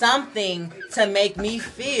 Something to make me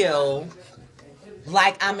feel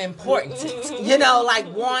like I'm important. Like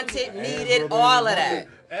wanted, needed, all of that.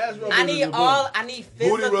 Ass rubbing I is need important. I need Booty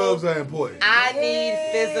physical. rubs are important. I need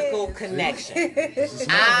physical connection.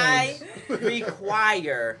 I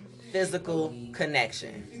require physical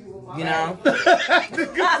connection.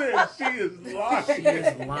 Nigga said she is lying. She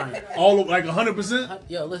is lying. All of, like 100%.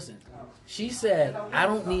 Yo, listen. She said, I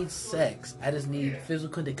don't need sex. I just need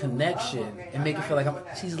physical connection and make it feel like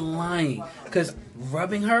she's lying. Because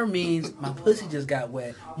rubbing her means my pussy just got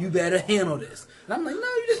wet. You better handle this. And I'm like, no,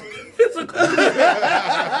 you just need physical.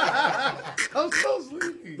 I'm so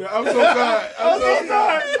sleepy. I'm so tired. I'm so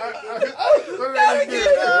tired. Not again.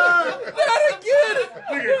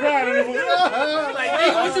 Nigga crying in the voice. Like,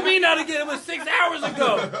 nigga, what you mean not again? It was 6 hours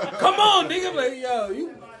ago. Come on, nigga. I'm like,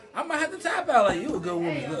 yo, I might have to tap out. Like, you a good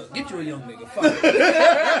woman. Look, get you a young nigga. Fuck it.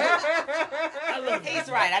 He's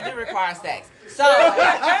right. I do require sex. So,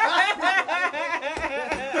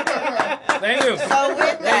 Thank you. so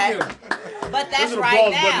with Thank you. that, but This that's is a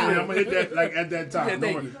right pause button. I'm now. gonna hit that like at that time. Yeah, Don't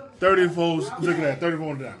thank worry. you. 34. Look at that.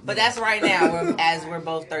 34 down. But that's right now, as we're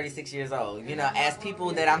both 36 years old. As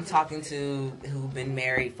people that I'm talking to who've been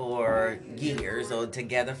married for years or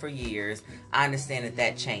together for years, I understand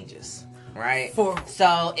that changes. right? For-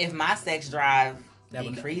 So if my sex drive That's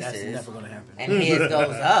decreases never gonna happen. and his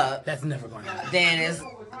goes up, That's never gonna happen. then it's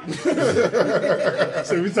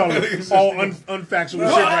So we talking all unfactual No,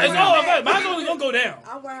 shit right it's now. all about. Mine's only gonna go down.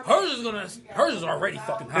 I'm worried Hers is already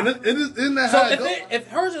fucking high. And isn't that So how it goes? if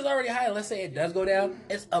hers is already high, let's say it does go down,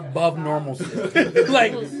 it's above normal still.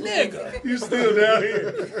 Like, nigga, You still down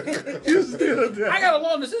here. You still down. I got a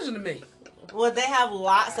long decision to make. well, they have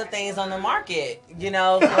lots of things on the market, you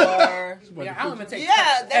know, for Yeah, I don't even take.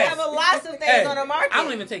 they have a lots of things on the market. I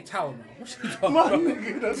don't even take Tylenol. What you talking My about?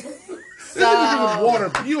 nigga, that's So, water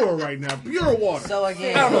pure right now. Pure water. so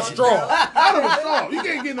again, Out of a straw. Out of a straw. You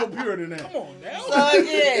can't get no purer than that. Come on, now. so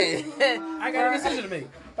again, I got a decision to make.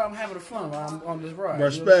 If I'm having fun while I'm on this ride.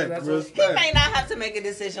 Respect. That's he Respect. may not have to make a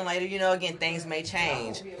decision later. You know, again, things may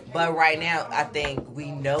change. But right now, I think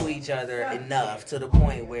we know each other enough to the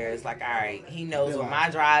point where it's like, all right, he knows where my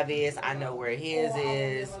drive is. I know where his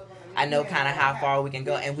is. I know kind of how far we can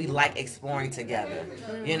go. And we like exploring together.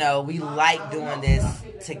 You know, we like doing this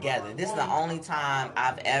together. This is the only time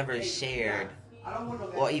I've ever shared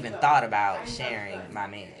or even thought about sharing my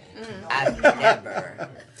man. I've never,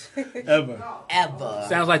 ever.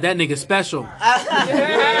 Sounds like that nigga special.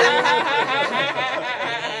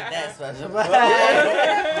 That's special.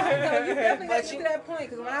 You definitely got to get to that point,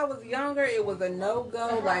 because when I was younger, it was a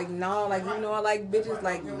no-go, like, no, like, you know, I like bitches,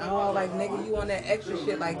 like, no, like, nigga, you on that extra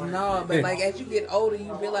shit, like, no, but, like, as you get older,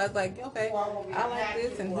 you realize, like, okay, I like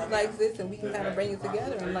this, and he likes this, and we can kind of bring it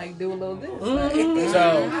together and, like, do a little this.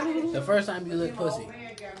 So, the first time you lick pussy,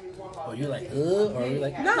 or you like, or you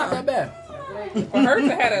like, Nah. not that bad. For her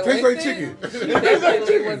to have a Tastes like listen, chicken. she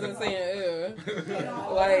definitely wasn't saying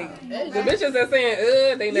like the bitches that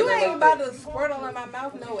saying they You never ain't like about to squirt all in my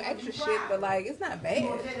mouth, no extra shit, but, like, it's not bad.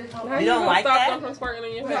 How You don't like stop that? them from squirting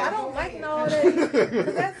in your No, I face? don't like all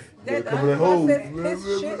that. That Cover that hole. piss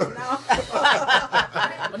shit. No.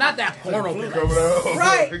 But not that porno. Cover that hole.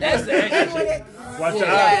 Right. That's the extra shit. Watch your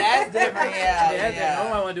Yeah, eyes. that's different. Yeah, Yeah.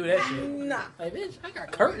 nobody want to do that shit. Nah. Like, bitch, I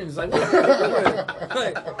got curtains. Like, what?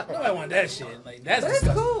 Like, nobody want that shit. Like, that's But it's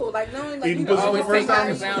disgusting. cool. Like, knowing, like, Eating you can pussy always the first take time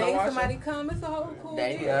out is- and Down to make watch somebody come. It's a whole cool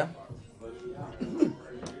There you deal. go.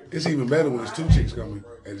 It's even better when it's two chicks coming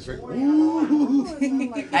at the same.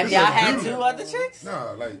 Have y'all had two other chicks?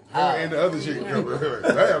 Nah, like her and the other chick coming. Damn,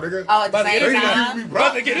 nigga. Oh, at the But same They time? need to be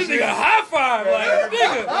About to get this nigga a high five. Like,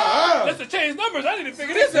 nigga, let's change numbers. I need to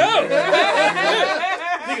figure this out.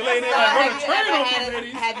 Nigga laying there like, run a train on me,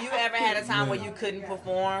 ladies. Have you ever had a time where you couldn't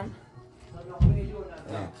perform?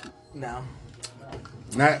 No.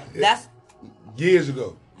 Not That's years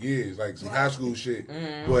ago. Years, like some high school shit.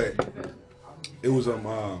 But it was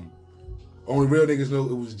only real niggas know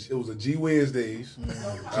it was a G Wednesdays.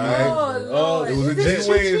 Alright? Oh, it was a G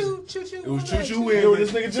Wednesdays. It was Choo Choo Wednesday. Yo,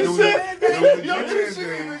 this nigga just said. It was a G Yo, this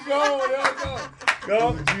Wednesday. nigga go. It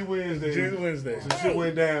was a G Wednesday. G Wednesday. Some shit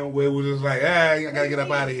went down where it was just like, I gotta get up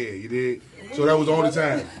out of here. You did. So that was the only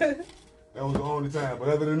time. That was the only time. But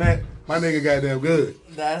other than that, my nigga goddamn good.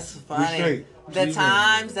 That's funny. straight. The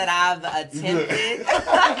times that I've attempted.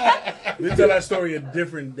 We tell that story a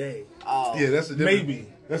different day. Oh. Yeah, that's a different. Maybe.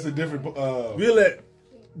 That's a different. We'll let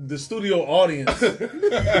the studio audience.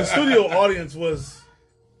 The studio audience was.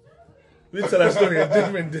 We'll tell that story a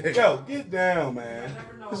different day. Yo, get down, man.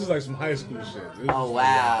 This is like some high school shit. This Oh, is-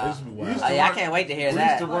 wow. This would be wild. Oh, yeah, I can't wait to hear We used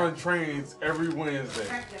that. to run trains every Wednesday.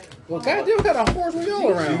 Well, goddamn, what kind of horse we all G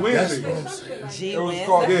around? Wednesday. G It was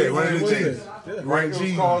called Wednesday. Yeah, running the G. Yeah. Right, It was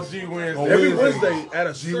G. called G Wednesday. Every Wednesday. Wednesday at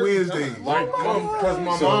a G certain Wednesday. time. Like, because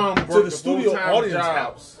my So, mom to worked the a studio full-time audience job.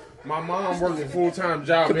 house. My mom worked a full-time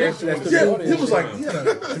job. And she was Yeah, it was like he had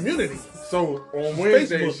a community. So on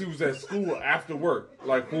Wednesday, Facebook. she was at school after work,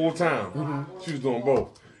 like full time. She was doing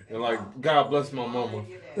both, and like God bless my mama.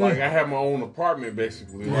 Like I had my own apartment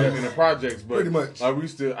basically, like in the projects. But Pretty much. like I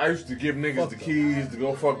used to give niggas the keys to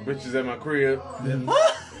go fuck bitches at my crib,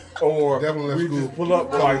 or Definitely left we school. just pull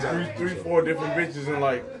up like three, 4 different bitches and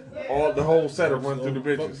like all the whole setup run through the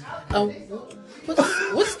bitches.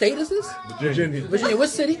 What state is this? Virginia. Virginia, what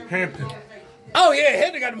city? Hampton. Oh, yeah,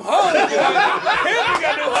 Hampton got them hoes. Hampton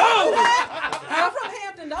got them hoes. I'm from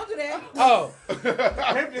Hampton. Don't do that. Oh,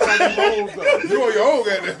 Hampton got them hoes though. You on your own,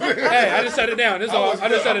 goddamn. hey, I just shut it down. This all. I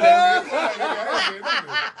just shut it down.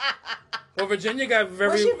 Well, Virginia got Where's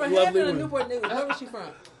very she from? lovely Hampton or women. Newport News? Where was she from?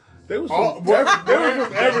 They was Oh, from, what? they were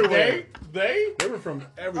from everywhere. They? They were from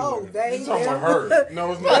everywhere. Oh, they. You talking about them. her?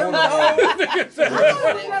 No, it's not. I thought it was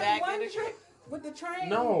Back one in the trip with the train.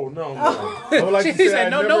 No. I would like to She say said, I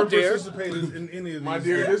no, never dear. participated in any of these. My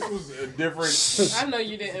dear, this was a different. I know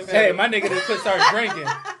you didn't. Hey, my nigga just started drinking.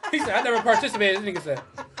 He said, I never participated. This nigga said,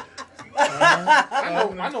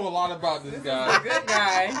 I know a lot about this guy. Good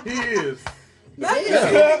guy. He is. Not the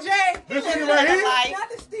Stevie J. This He nigga lived right another here? life. Not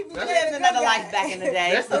the Stevie He J. lived another life back in the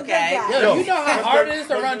day. It's okay. Yo, you know how That's hard the- it is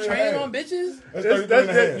to run that's train the- on bitches? That's you gotta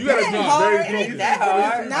That be hard. very Ain't that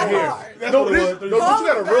hard. Not hard. No, but you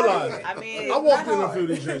gotta realize. I mean, I walked in not a few of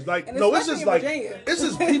these shits. Like, And no, it's especially just in like Virginia. it's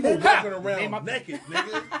just people walking around naked,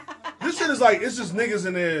 nigga. This shit is like it's just niggas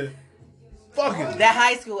in there fucking. that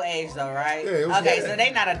high school age though, right? Yeah, it was- Okay, yeah. so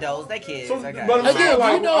they not adults, they kids. So, Okay. but I'm Again, saying,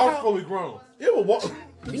 like, you know I was how- fully grown. it will walk.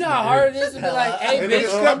 You know how hard it is to be like, hey, And bitch,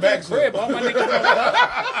 then come step to back the crib. All my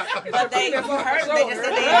niggas But they, you heard niggas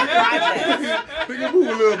said they in projects. Nigga, move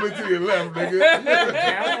a little bit to your left, nigga.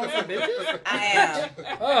 down on some bitches. I am.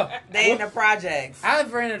 Oh, They in the projects.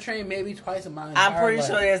 I've ran a train maybe twice in my entire I'm pretty life.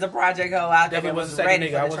 sure there's a project hoe out there that Definitely was was the second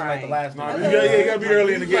ready nigga. for I the wasn't like the train. last Nah, one. You gotta be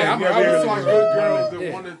early in the game. Yeah, You I gotta be was early like in good the girls game.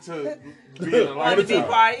 that wanted to be in a Wanted to be two.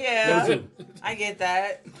 part, yeah. Number I get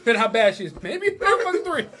that. Depending how bad she is. Maybe motherfucking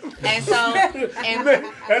 3. And so, and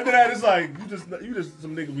After that, it's like you just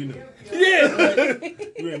some nigga we know. Yeah.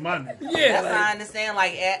 You ain't my nigga. Yeah. that's like- what I understand.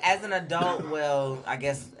 Like as an adult, well, I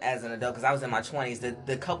guess as an adult, because I was in my 20s,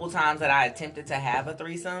 the couple times that I attempted to have a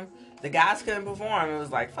threesome, the guys couldn't perform. It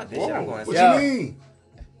was like, fuck this shit, I'm going to What sleep. Yo. you mean?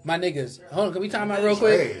 My niggas. Hold on, can we time out real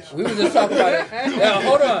quick? Trash. We were just talking about it. Yo,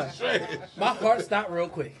 hold on. My heart stopped real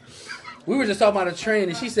quick. We were just talking about a train,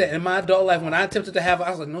 and she said, in my adult life, when I attempted to have,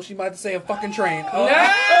 I was like, no, she about to say a fucking train. Oh,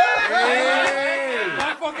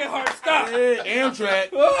 my fucking heart stopped. Amtrak.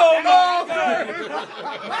 Oh my god!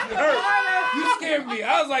 You scared me.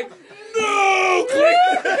 I was like, no!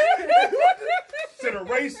 Said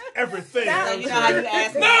erase everything. So you know how you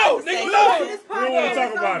asked me No, not to say nigga, something? We don't want to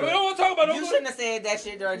talk about We it. don't want to talk about it. You shouldn't have said that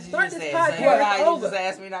shit, George. You Start just this said. So podcast you know how you over. just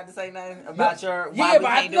asked me not to say nothing about your. Yeah, why we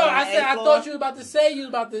but I can't do it on I the said I eighth thought floor? you was about to say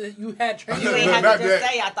you had train. You ain't Not have to just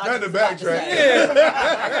that- say. I thought not you the was about to backtrack. say.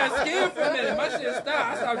 Yeah, I got scared for a minute. My shit stopped.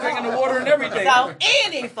 I started drinking the water and everything. So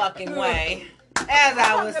any fucking way, as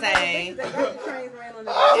I was saying, They got the trains ran on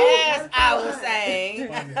the as I was saying,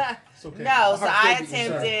 Okay. no. So I Heart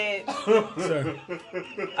shaking, attempted Sir.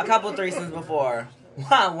 a couple threesomes before.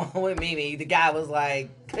 One with Mimi, the guy was like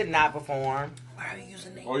could not perform. Why are you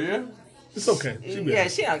using Oh yeah? It's okay. She be Yeah,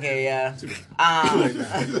 alright. she don't care. Yeah. She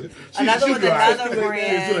Another she with be alright. another It's too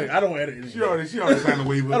late. friend. I don't edit it. She already signed a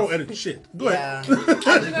waiver. I don't edit shit. Go ahead. Yeah.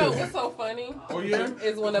 You know what's so funny? Oh yeah?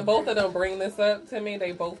 Is when the both of them bring this up to me,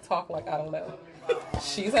 they both talk like I don't know.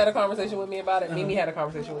 She's had a conversation with me about it. Mimi had a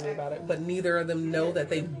conversation with me about it. But neither of them know that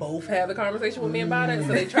they both have a conversation with me about it. So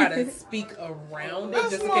they try to speak around it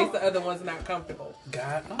just in case the other one's not comfortable.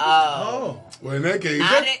 God. Oh. Oh. Well, in that case,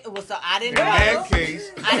 I didn't. Well, so I didn't in know. that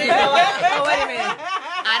case, I didn't know. Oh, wait a minute.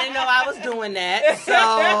 I didn't know I was doing that.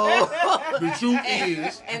 So the truth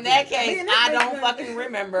is, in that case, I don't fucking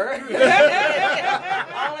remember. The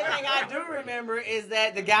only thing I do remember is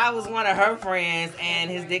that the guy was one of her friends and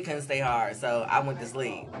his dick couldn't stay hard. So I went to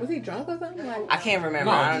sleep. Was he drunk or something? Like, I can't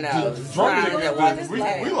remember. I don't know. Drunk Trying to niggas, watch this we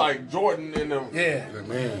play. like Jordan in them. Yeah.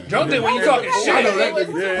 man. Drunk then when you talking shit. I know that was-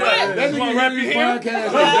 nigga. Yeah. That nigga rap his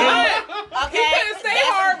podcast. Okay. he couldn't stay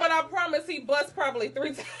hard, but I promise he bust probably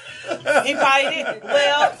 3 times. He probably did.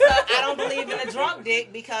 Well, so I don't believe in a drunk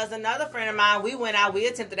dick because another friend of mine, we went out, we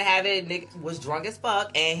attempted to have it, Nick was drunk as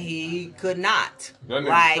fuck, and he could not. That nigga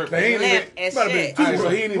Like, tripping. They ain't limp even- as Might have been shit. two Alright, so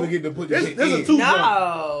he ain't even get to put this shit There's a in. two drunk.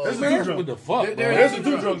 No. There's a Man, two drunk. what the fuck, bro? There's a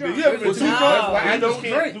two drunk. You ever been two No. drunk? That's why I I don't don't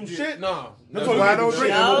drink. drink. Do shit. Nah. That's That's why I don't drink.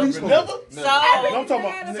 No. Never. Never. So, I'm talking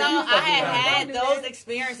about. so nigga, you I fucking had lying. those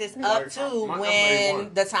experiences up to my when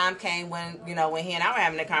one. the time came when, you know, when he and I were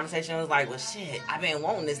having a conversation. It was like, well, shit, I've been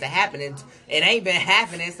wanting this to happen. It ain't been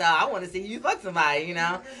happening, so I want to see you fuck somebody, you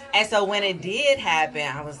know? And so when it did happen,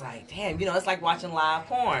 I was like, damn, you know, it's like watching live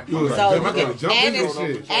porn. You was So like, damn, I gotta jump and in it's, this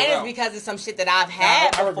and shit. it's because it's some shit that I've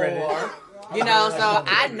had I regret it. before. You know, so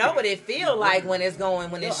I know what it feel like when it's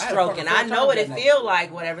going, when it's I had a stroking. fucking I know what it time that feel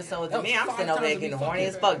like, whatever. So to That me, was I'm 5 sitting over there times getting we horny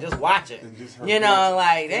as fucking- fuck, just watching. just her You know,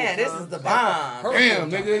 like, damn, this is the bomb.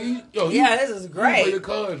 Damn, nigga. Yeah, this is You play your great.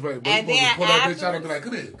 cards right, but And you supposed then to pull that bitch out and be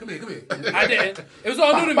afterwards- like, come here. I didn't. It was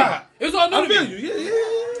all new to me. It was all new I to feel me. you. Yeah, yeah.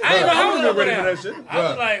 I didn't know how I to wasn't look ready at for that shit. I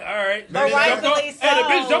was like, all right. But Bitch jumped rightfully on- Hey, the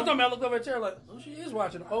bitch so. jumped on me. I looked over at her like, oh, she is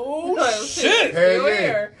watching. Oh, Oh, shit. Hell Still yeah.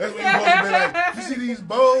 here. That's when you supposed to be like, you see these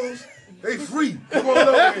bowls? They free. Come on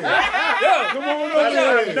over here. Come on over here.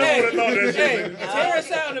 Never would have thought that Hey, shit. Tara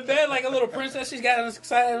sat on the bed like a little princess. She's got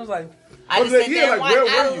excited. I was like, I just But sit yeah, there and like, watch.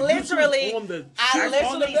 where I were you? You two literally, on the- I on the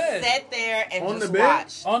literally bed. sat there and On just the bed?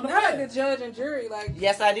 watched. on the Not like bed. the judge and jury, like.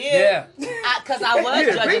 Yes, I did. Yeah. Because I was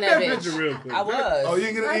Yeah, judging paint that that picture bitch. real quick. I was. Oh, you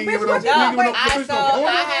ain't Like, give bitch, it what up. you No, doing? I Wait, so hold on,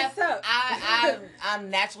 I have what's up? I I'm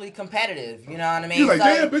naturally competitive. You know what I mean? You like, so,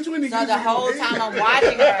 damn, bitch, you ain't so the whole time I'm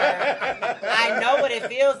watching her, I know what it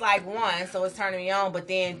feels like. One, so it's turning me on. But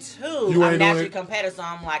then two, I'm naturally competitive, so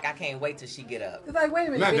I'm like, I can't wait till she get up. It's like, wait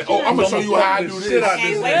a minute. I'm gonna show you how I do this. I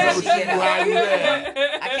can't wait till she get up. I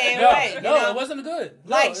can't wait. You No, know? it wasn't good.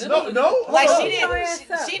 Like, No. like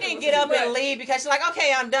she didn't get up and leave because she's like,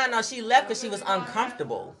 okay, I'm done. No, she left because she was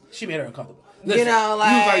uncomfortable. She made her uncomfortable. You know,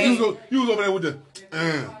 like you was over there with the.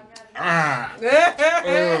 I would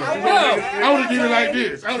have did it like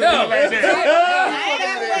this. I would have did it like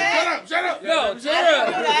that. Shut up. No, she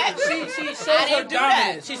shows her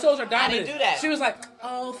dominance. She shows her dominance. I didn't do that. She was like,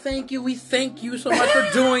 "Oh, thank you. We thank you so much for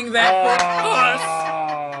doing that for us."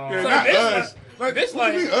 Yeah, So not bitch, us. Like, bitch,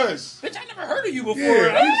 What you mean us? bitch, I never heard of you before.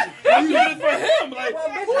 Yeah. I'm doing it for him. Like, Well,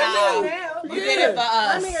 bitch, who I'm knew? here now. you did it for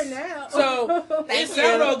us. I'm here now. So it Thank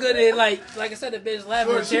sounded you. all good. And like I said, the bitch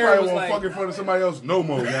laughing. Sure, she Tara probably was won't like, fuck in front of somebody else no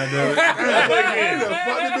more, goddamn it. Fuck the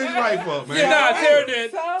bitch life up, man. "Yeah, nah, Tara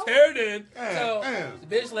did. So? Tara did." Damn, So damn.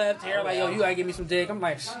 the bitch left. Tara like, "Yo, you gotta give me some dick." I'm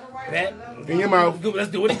like, "Bet." In your mouth. Good, let's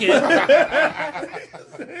do it again.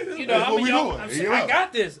 You know, That's I'm what a we young, doing. I'm Here shit, you I go.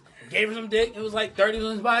 got this. Gave her some dick. It was like 30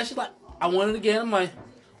 minutes by. She's like, "I want it again." I'm like,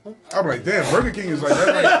 I'm like, damn, Burger King is like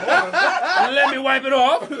that. Like, "Let me wipe it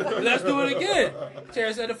off. Let's do it again."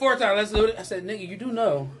 Tara said the fourth time, "Let's do it." I said, "Nigga, you do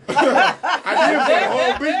know." I did for the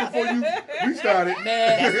whole bitch before we started.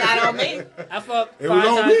 Man, That's not on me. I fucked It was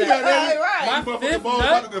 5 on times. me, that- goddamn it. Right. My You motherfucking fifth balls nut,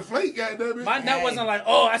 about to deflate, goddamn it. my nut wasn't like,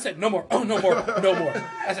 "Oh," I said, "No more. Oh, no more. No more."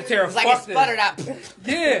 I said, "Tara, It's like fuck it sputtered this." out.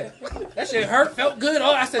 Yeah, that shit hurt, felt good.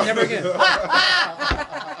 Oh, I said, "Never again."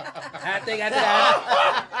 I think after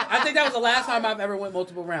that, I think that was the last time I've ever went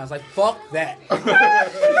multiple rounds. Like, fuck that.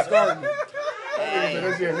 It scarred me.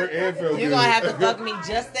 That shit hurt and felt You're good. gonna have to fuck me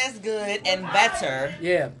just as good and better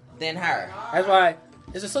Yeah, than her. that's why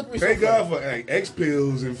it's a slippery slope. Thank God for like X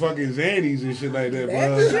pills and fucking Xannies and shit like that,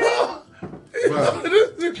 bro.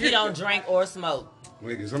 He don't drink or smoke.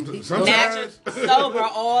 Nigga, Natural, sometimes. sober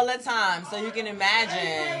all the time. So you can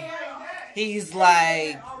imagine he's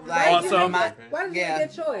like Awesome. Why did you Yeah.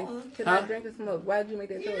 make that choice to Huh? not drink or smoke? Why did you make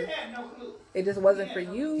that choice? It just wasn't for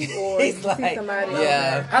you, or He's did you see like, somebody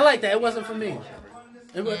yeah. else? I like that. It wasn't for me.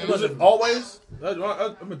 It Was wasn't. it always?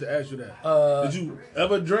 I meant to ask you that. Uh, Did you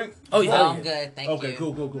ever drink? Oh yeah. Oh, I'm good. Thank Okay, you.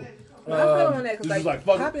 cool. Well, I feel on that this because is like, like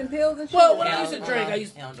fucking- popping pills and shit. Well, when I He used to don't- drink,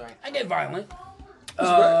 he don't drink. I get violent.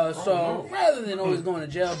 So rather than always going to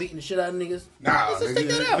jail beating the shit out of niggas, Nah, let's just take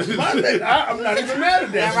that out. I'm not even mad at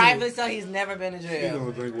And that. rightfully so, he's never been in He jail.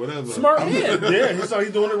 gonna drink whatever. Smart man. Yeah, he saw he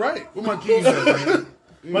doing it right. Where my keys at, man?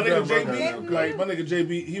 My nigga JB, JB, like my nigga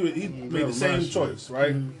JB, he made the same choice,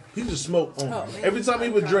 right? He just smoked on. Every time he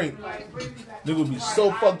would drink, nigga would be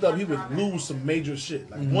so fucked up, he would lose some major shit.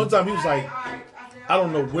 Like one time he was like, I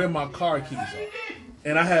don't know where my car keys are,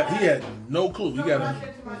 and he had no clue. He got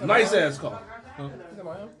a nice ass car.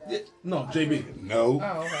 Yeah, no, JB. No.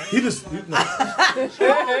 He just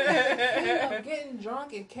Getting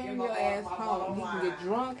drunk and carrying your ass home. He can get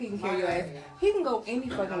drunk. He can carry your ass. He can go any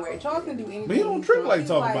fucking where. Charles can do anything. But he don't He's trip drunk. like He's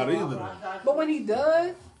talking about it either. But when he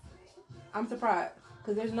does, I'm surprised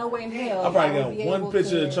because there's no way in hell. I probably would got be one able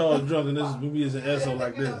picture to- of Charles drunk, and this is me as an SO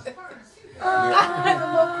like this. A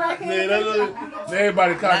little crackhead Man, picture.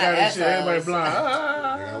 everybody cock out and shit. Not Everybody SOs. blind.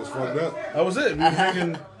 I was fucked up. That was it. We was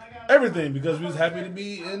drinking everything because we was happy to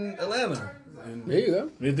be in Atlanta. And There you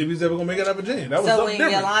go. we didn't think we was ever gonna make it out of Virginia. That was So something when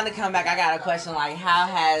different. Yolanda come back, I got a question. Like, how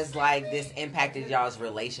has like this impacted y'all's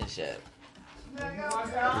relationship?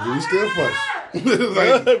 We still fuss.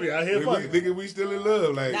 like, We out here fucking. nigga, we still in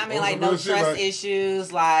love. Like, I mean, on like some no real trust shit, like,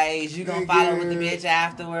 issues. Like, you gonna follow with the bitch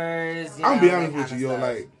afterwards? You I'm know, be that honest with kinda you, yo.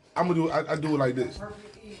 stuff. Like, I'm gonna do. I do it like this.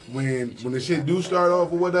 When the shit do start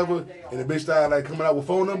off or whatever, and the bitch start like coming out with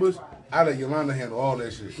phone numbers, I let Yolanda handle all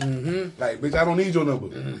that shit. Like, bitch, I don't need your number.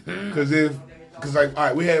 Cause like, all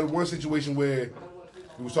right, we had one situation where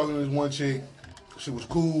we was talking to this one chick. She was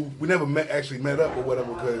cool. We never actually met up or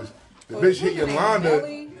whatever because the bitch hit Yolanda.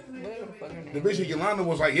 The bitch hit Yolanda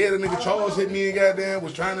was like, yeah, the nigga Charles hit me and goddamn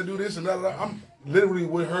was trying to do this and that. I'm literally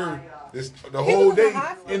with her the whole day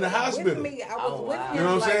in the hospital. With me. I was with him. You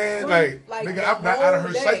know what I'm saying? Like nigga, I'm not out of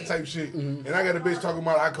her sight type shit. And I got a bitch talking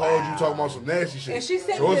about I called you talking about some nasty shit. And she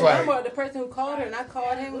sent so me it's the like, number of the person who called her, and I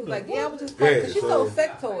called him. He was like, "Yeah, I was just Yeah, calling." Cause she so- sold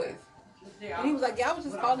sex toys. And he was like, "Yeah, I was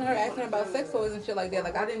just calling her, asking her about sex toys and shit like that.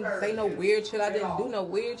 Like, I didn't say no weird shit. I didn't do no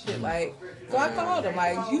weird shit. Like, so I called him.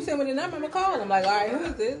 Like, you sent me the number, I'ma call him. Like, all right, who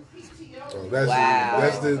is this? so that's Wow.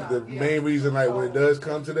 that's the main reason like when it does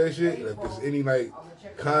come to that shit, if there's any like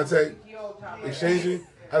contact exchanging,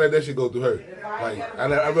 I let that shit go through her. Like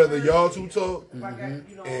I'd rather y'all two talk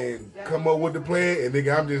and come up with the plan, and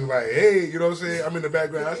nigga, I'm just like, hey, you know what I'm saying? I'm in the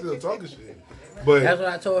background, I still talking shit. But that's what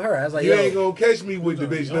I told her. I was like, you yo, ain't gonna catch me with the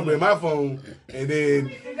bitch number in my phone, and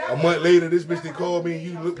then a month later, this bitch they called me, and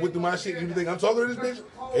you went through my shit, and you think I'm talking to this bitch?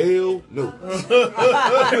 Hell no.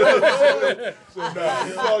 So nah,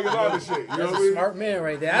 you call your mama shit. You know that's what I a mean? smart man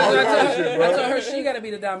right there. I told her she gotta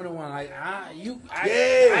be the dominant one. Like,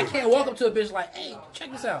 I can't walk up to a bitch like, hey,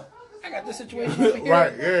 check this out. I got this situation over here.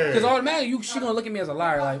 Right, yeah. Because automatically she gonna look at me as a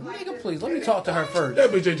liar. Like, nigga, please let me talk to her first. That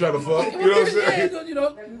bitch ain't trying to fuck. You know what I'm saying? You know,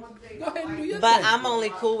 go ahead and do your But thing. I'm only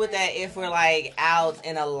cool with that if we're like out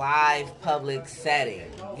in a live public setting.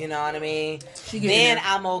 You know what I mean? Then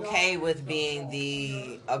I'm okay with being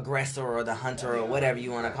the aggressor or the hunter or whatever you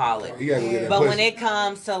want to call it. You gotta get that But pussy. when it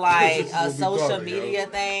comes to like This is a what we social call it, media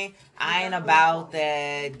thing, I ain't about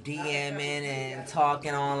that DMing and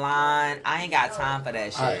talking online. I ain't got time for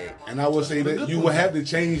that shit. All right, and I will say that you will have to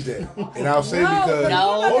change that. And I'll say No, because no.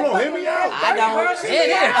 hold on, hear me out. I don't.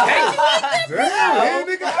 Damn,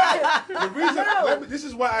 hear nigga out. The reason, this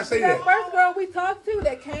is why I say That that. first girl we talked to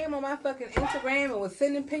that came on my fucking Instagram and was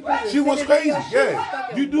sending pictures. And She was sending crazy, videos, she was yeah.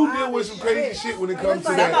 fucking You do wild deal with as some crazy shit when it comes to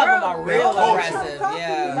Some that. Some of them are real culture. aggressive.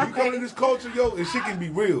 Yeah. You come in this culture, yo, and shit can be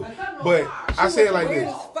real. But I say it like weird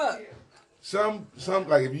this. as fuck. Some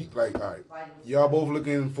like if you like, all right, y'all both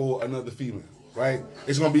looking for another female, right?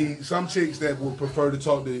 It's gonna be some chicks that will prefer to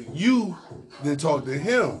talk to you than talk to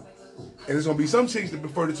him, and it's gonna be some chicks that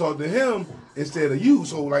prefer to talk to him instead of you.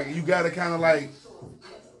 So like, you gotta kind of like,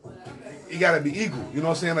 you gotta be equal. You know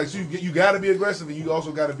what I'm saying? Like, you gotta be aggressive, and you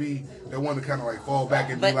also gotta be that one to kind of like fall back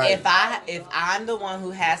and But be like, if I'm the one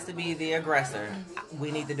who has to be the aggressor, we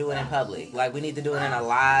need to do it in public. Like we need to do it in a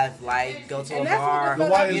live, like go to a And that's bar, what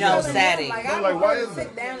the why fuck is you I'm know, that? telling setting. them. Like, No, I like, don't why want is to that?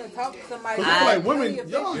 sit down and talk to somebody. I feel like women,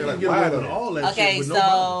 Really y'all efficient. can get away with all that Okay, shit with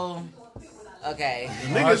no so okay.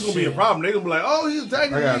 niggas gonna be a problem. They gonna be like, oh, he's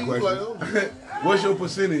attacking I me. got a You question. like, oh. What's your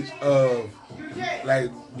percentage of like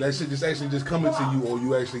that shit just actually just coming to you, or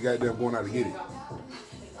you actually got them going out to get it?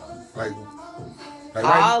 Like right?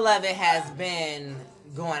 All of it has been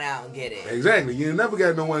going out and get it. Exactly. You never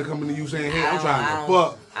got no one coming to you saying, "Hey, I'm trying to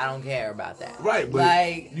fuck." I don't care about that. Right, but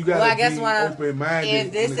like, you gotta well, I guess be when open-minded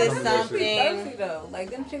if this when it is comes to that shit. something, Thirsty though, like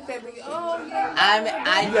them chicks that be, oh yeah.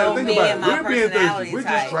 I You gotta know think me about and it. my We're being thirsty. personality We're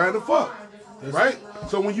type. just trying to fuck, right?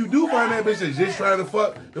 So when you do find that bitch that's just trying to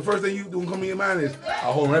fuck, the first thing you do come in your mind is,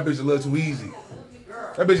 "Oh, hold on, that bitch a little too easy."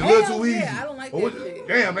 That bitch a little Hell too yeah, easy. I don't like Oh, that shit.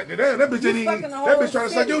 Damn, that bitch ain't even. fucking the That whole bitch trying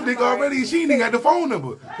to suck city. your dick I'm already. already- She ain't even got the phone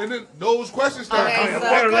number. And then those questions start Okay, coming. so-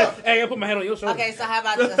 Fuck up. Hey, I put my hand on your shoulder. Okay, so how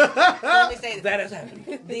about this? Let me say this. That has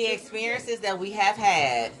happened. The experiences that we have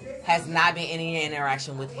had has not been any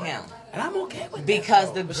interaction with him. And I'm okay with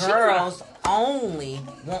Because the But she girls only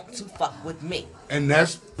want to fuck with me. And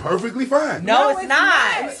that's perfectly fine. No, it's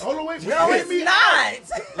not. Hold on, wait. No, Let it's me- not.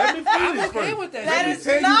 Let me I'm finish okay first. with that. That Let me is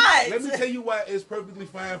tell you- not. Let me tell you why it's perfectly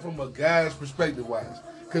fine from a guy's perspective wise.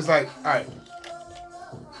 Cause like, all right,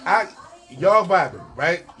 y'all vibing,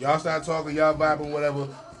 right? Y'all start talking, y'all vibing, whatever.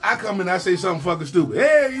 I come in, I say something fucking stupid.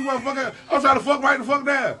 Hey, you want fucking? I'm trying to fuck right the fuck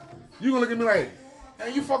down. You gonna look at me like,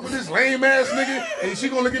 hey, you fuck with this lame ass nigga, and she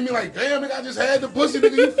gonna look at me like, damn, nigga, I just had the pussy,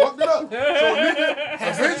 nigga, you fucked it up. So nigga,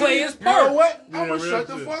 Has to eventually, play his you know part. what? I'm Yeah, gonna real shut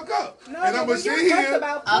the shit. fuck up, No, and I'm but gonna when sit you talk here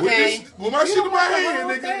about Okay. with my shit in my want the hand,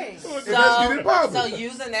 wrong nigga. thing. And let's get it poppin'. So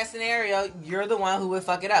using that scenario, you're the one who would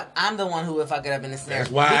fuck it up. I'm the one who would fuck it up in this scenario.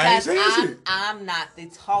 That's why I ain't because saying shit. I'm not the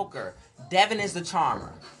talker. Devin is the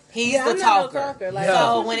charmer. He's Yeah, the I'm not no talker. talker. Like,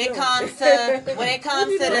 So what when you it doing? comes to the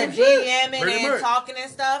DMing Pretty and much. talking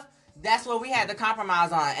and stuff, that's what we had to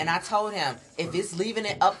compromise on. And I told him, if it's leaving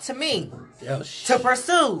it up to me Yo, to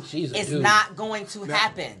pursue, she's a it's dude. not going to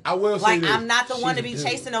happen. I will say like this. I'm not the one to She's a be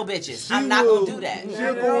dude. chasing no bitches. She I'm not will- gonna do that.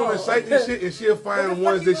 She'll go on and cite this shit, and she'll find the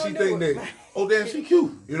ones that she think that, oh damn, she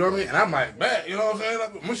cute. You know what I mean? And I'm like, man, you know what I'm saying?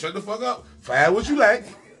 I'm gonna shut the fuck up. Find what you like.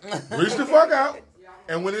 Reach the fuck out.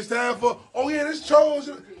 And when it's time for, oh yeah, this Charles.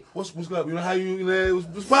 What's up? You know how you know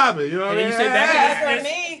what's poppin'? You know what I And then mean? you sit back That's and for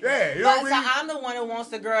me. Yeah, you know But what so I mean? I'm the one who wants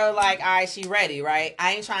the girl like, all right, she ready, right?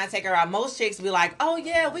 I ain't trying to take her out. Most chicks be like, oh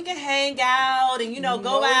yeah, we can hang out and go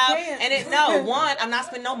No, we out. can't. And one, I'm not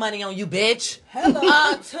spending no money on you, bitch.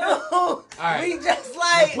 Two, right. we just Now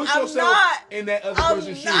like, put I'm yourself not. in that other I'm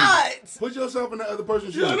person's not. shoes. Put yourself in that other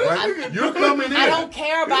person's shoes, right? You're coming in. I don't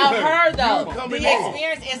care about her though. You're coming The in.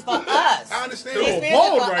 experience is for us. I understand. The You're experience is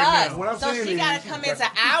appalled for right us. now. What I'm So saying she is- gotta come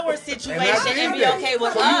into our situation I did and be that. okay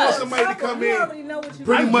with So you want us. somebody to come You in already know what you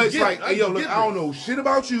pretty want. much get like, it. hey, yo, I look, get I don't know shit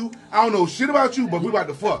about you. I don't know shit about you, but we about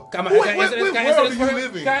to fuck. Can I What answer this? world Can I answer do this you for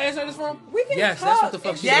live him? in? Can I answer this for him? We can Yes, talk. that's what the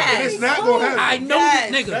fuck she Yes. did. It's not gonna happen. I know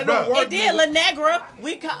Yes. this nigga. That bro. don't work. It did, La Negra.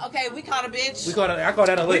 We caught a bitch. I call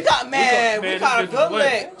that a lick. We caught a this bitch good was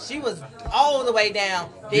lick. She was all the way down.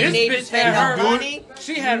 Didn't This need to bitch spend had no her- money.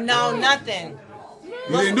 She had no nothing.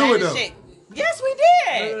 You didn't do it though. Shit. Yes, we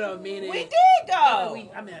did. No, meaning We did go. I mean,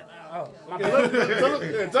 my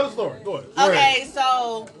bad. Tell the story. Go ahead. Okay,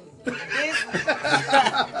 so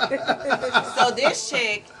this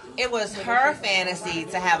chick, it was her fantasy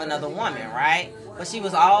to have another woman, right? But she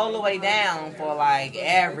was all the way down for like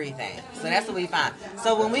everything. So that's what we find.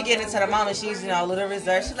 So when we get into the moment, she's, a little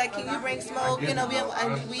reserved. She's like, can you bring smoke? We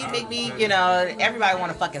make me, everybody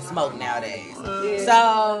want to fucking smoke nowadays.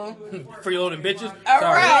 So. Freeloading bitches? All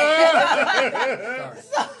right.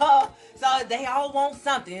 So they all want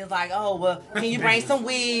something. It's like, oh, well, can you bring some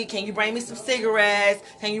weed? Can you bring me some cigarettes?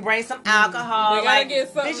 Can you bring some alcohol? They gotta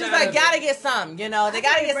get something. Bitches like, gotta get something, They gotta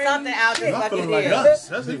get something out this I fucking feel like deal. us.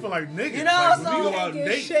 That's me feel like niggas. Like, when we go out and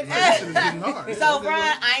date, like, that shit is getting hard. So, bro,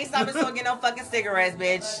 I ain't stopping smoking no fucking cigarettes,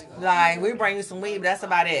 bitch. Like, we bring you some weed, but that's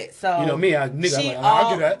about it. So, You know me, nigga,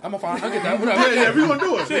 I'll get that. I'm fine. I'll get that. Whatever. Yeah, we gonna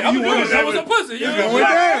do it. Shit, I'm gonna do it. That was a pussy. You know going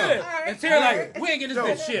down. And Terry like, we ain't getting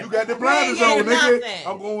this bitch shit. You got the blinders We ain't on, getting nigga. nothing.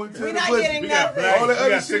 I'm going to We the not pussy. getting We got nothing. black, All the we other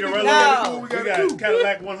got shit, cigarette, No. we we gotta got do.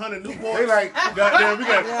 Cadillac 100 Newport. They like, Goddamn, we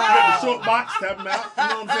got the short box, tap them out. You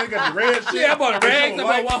know what I'm saying? Got the red shit. Yeah, I bought a rags, I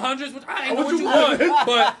Like, bought 100s, which I ain't know what what you you want,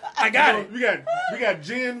 but I got it. We got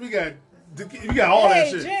gin, we got all that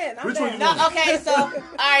shit. Gin, I'm Which one you down. want? Okay, so all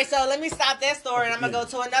right, so let me stop that story, and I'm gonna go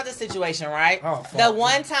to another situation, right? Oh, fuck. The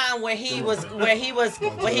one time where he was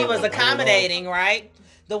accommodating, right?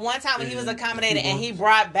 The one time when he was accommodating and he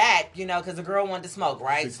brought back, because the girl wanted to smoke,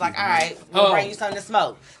 right? It's like, all right, we'll bring you something to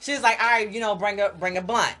smoke. She was like, all right, bring a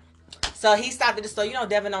blunt. So he stopped at the store.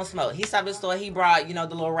 Devin don't smoke. He stopped at the store. He brought, the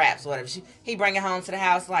little wraps or whatever. He bring it home to the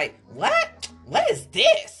house like, what? What is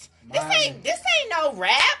this? This ain't no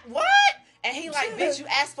wrap. What? And he like, bitch, you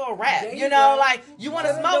asked for a wrap. Like, you want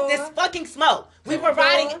to smoke this fucking smoke. We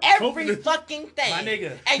providing every fucking thing. My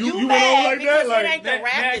nigga. And You you went mad on like because that? it ain't the May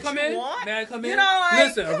wrap I that come you in? want. May I come in? Like,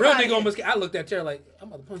 Listen, a come real on. nigga almost. I looked at Terry like, I'm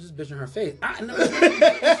about to punch this bitch in her face. I know.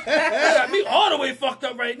 That got me all the way fucked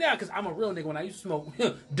up right now because I'm a real nigga when I used to smoke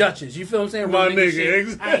Dutchess. You feel what I'm saying? My Real nigga, shit.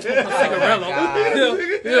 exactly. I ain't smoking a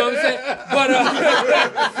cigarello. You know what I'm saying?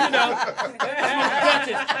 But,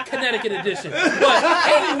 Dutchess, Connecticut edition. But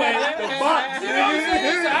anyway, the box. You know what I'm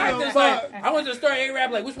saying? So I just like, I went to the store,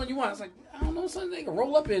 A-Rap, like, which one you want? It's like, I don't know, son, nigga,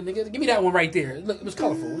 roll up in, nigga. Give me that one right there. Look, it was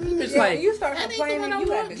colorful. It's like, you start that ain't the one complaining, I you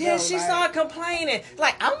want. have to Yeah, go, she like, started complaining.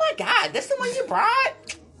 Like, oh my God, this the one you brought?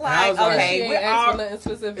 I was Like, like, okay, She we're ain't asked for all, nothing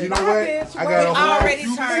specific. You know what? bitch, I got a whole already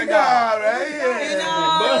Cuban turned cigar off. right here. You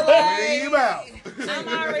know, like- Bring him out. I'm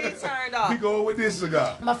already turned We off. going with this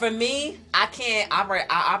cigar. But for me, I can't operate.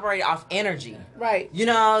 I operate off energy. Right. So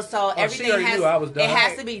she everything already knew I was done. it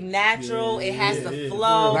has to be natural. It has to yeah.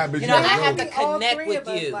 flow. Not bitch, I you gotta have go. to All connect three with of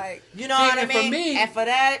us, you. like- You know See, what I and for mean? me- And for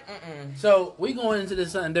that, So we going into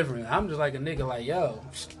this something different. I'm just like a nigga, like, yo,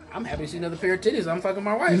 I'm happy to see another pair of titties. I'm fucking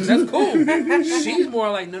my wife. That's cool. She's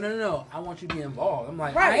more like, no. I want you to be involved. I'm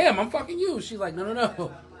like, Right. I am. I'm fucking you. She's like,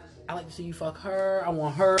 no. I like to see you fuck her. I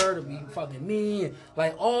want her to be fucking me. And,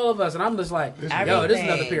 like, all of us. And I'm just like, yo, this is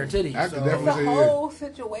another pair of titties. I could So, definitely It's a say whole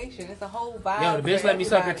situation. It's a whole vibe. yo, the bitch for let me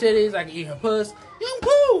suck her everybody. titties. I can eat her puss. Yeah, I'm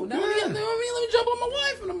cool. Now, let me jump on my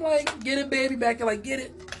wife. And I'm like, get it, baby. Back there, like, get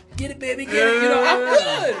it, baby, get it. I'm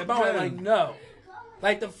good. And my wife like, no.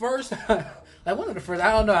 Like, the first time. Like, one of the first,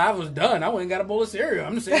 I don't know, I was done. I went and got a bowl of cereal.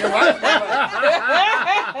 I'm just sitting there watching.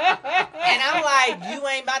 and I'm like, you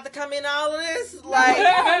ain't about to come in all of this, like,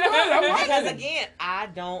 because again, I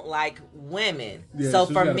don't like women. Yeah, so so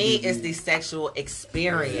for you gotta me, be- it's the sexual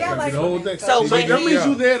experience. Yeah, I like the whole women. thing. So So when that means he-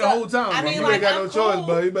 you there the whole time. I mean, You like, ain't got I'm no choice, cool.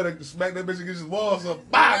 but you better smack that bitch against his walls up.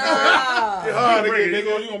 Ah. It's hard to break get, it.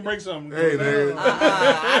 nigga. You gonna break something. Hey, man.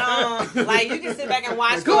 I don't like. You can sit back and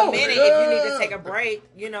watch for a minute if you need to take a break.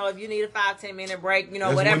 If you need a 5-10 minute break,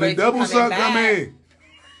 That's whatever. when if the you double coming suck back. come in.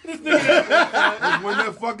 That's when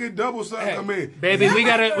that fucking double suck come in. Baby, we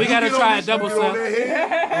gotta You get try on a double you get on suck. their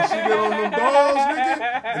head, and she get on them balls,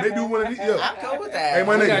 nigga. And they do one of these. Yo. I'm cool with that. Hey,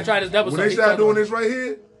 my We nigga. gotta try this double when suck. they He start talking doing about- this right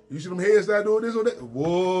here, you see them heads start doing this or that.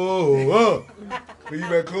 Whoa. Then you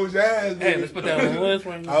better close your eyes, nigga. Hey, let's put that on the list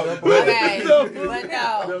when you Out. jump Okay, No. but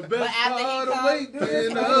no. The But best after part he of comes,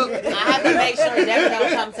 waking up. I have to make sure Devin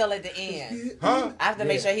don't come till at the end. Huh? I have to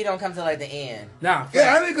make sure he don't come till at the end. Nah,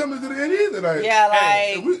 Yeah, I didn't come into the end either. Like, Yeah,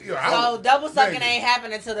 Hey, like yo, so double sucking Nigga. ain't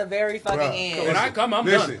happening until the very fucking Bruh. end. when I come, I'm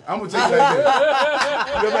Listen, done. I'm gonna tell you like this.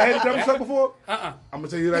 You ever had a double suck before? Uh-uh. I'm gonna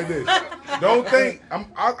tell you like this. Don't think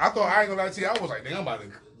I thought I ain't gonna lie to you. I was like, nigga, I'm about to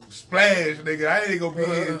splash, nigga. I ain't gonna be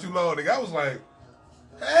here too long, nigga. I was like,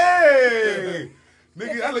 hey,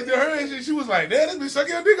 nigga. I looked at her and she was like, damn, this bitch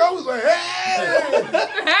sucking your dick. I was like, hey, go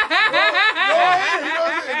ahead. You know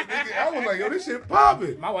what I'm saying? Nigga, I was like, yo, this shit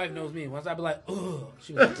popping. My wife knows me. Once I be like, ugh,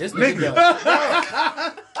 she was like, this nigga.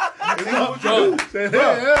 Nigga. Yo. That's what you do. Say, hey,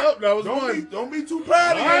 that was Don't fun. be too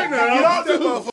proud of All right, it. now, Get that out was there, two.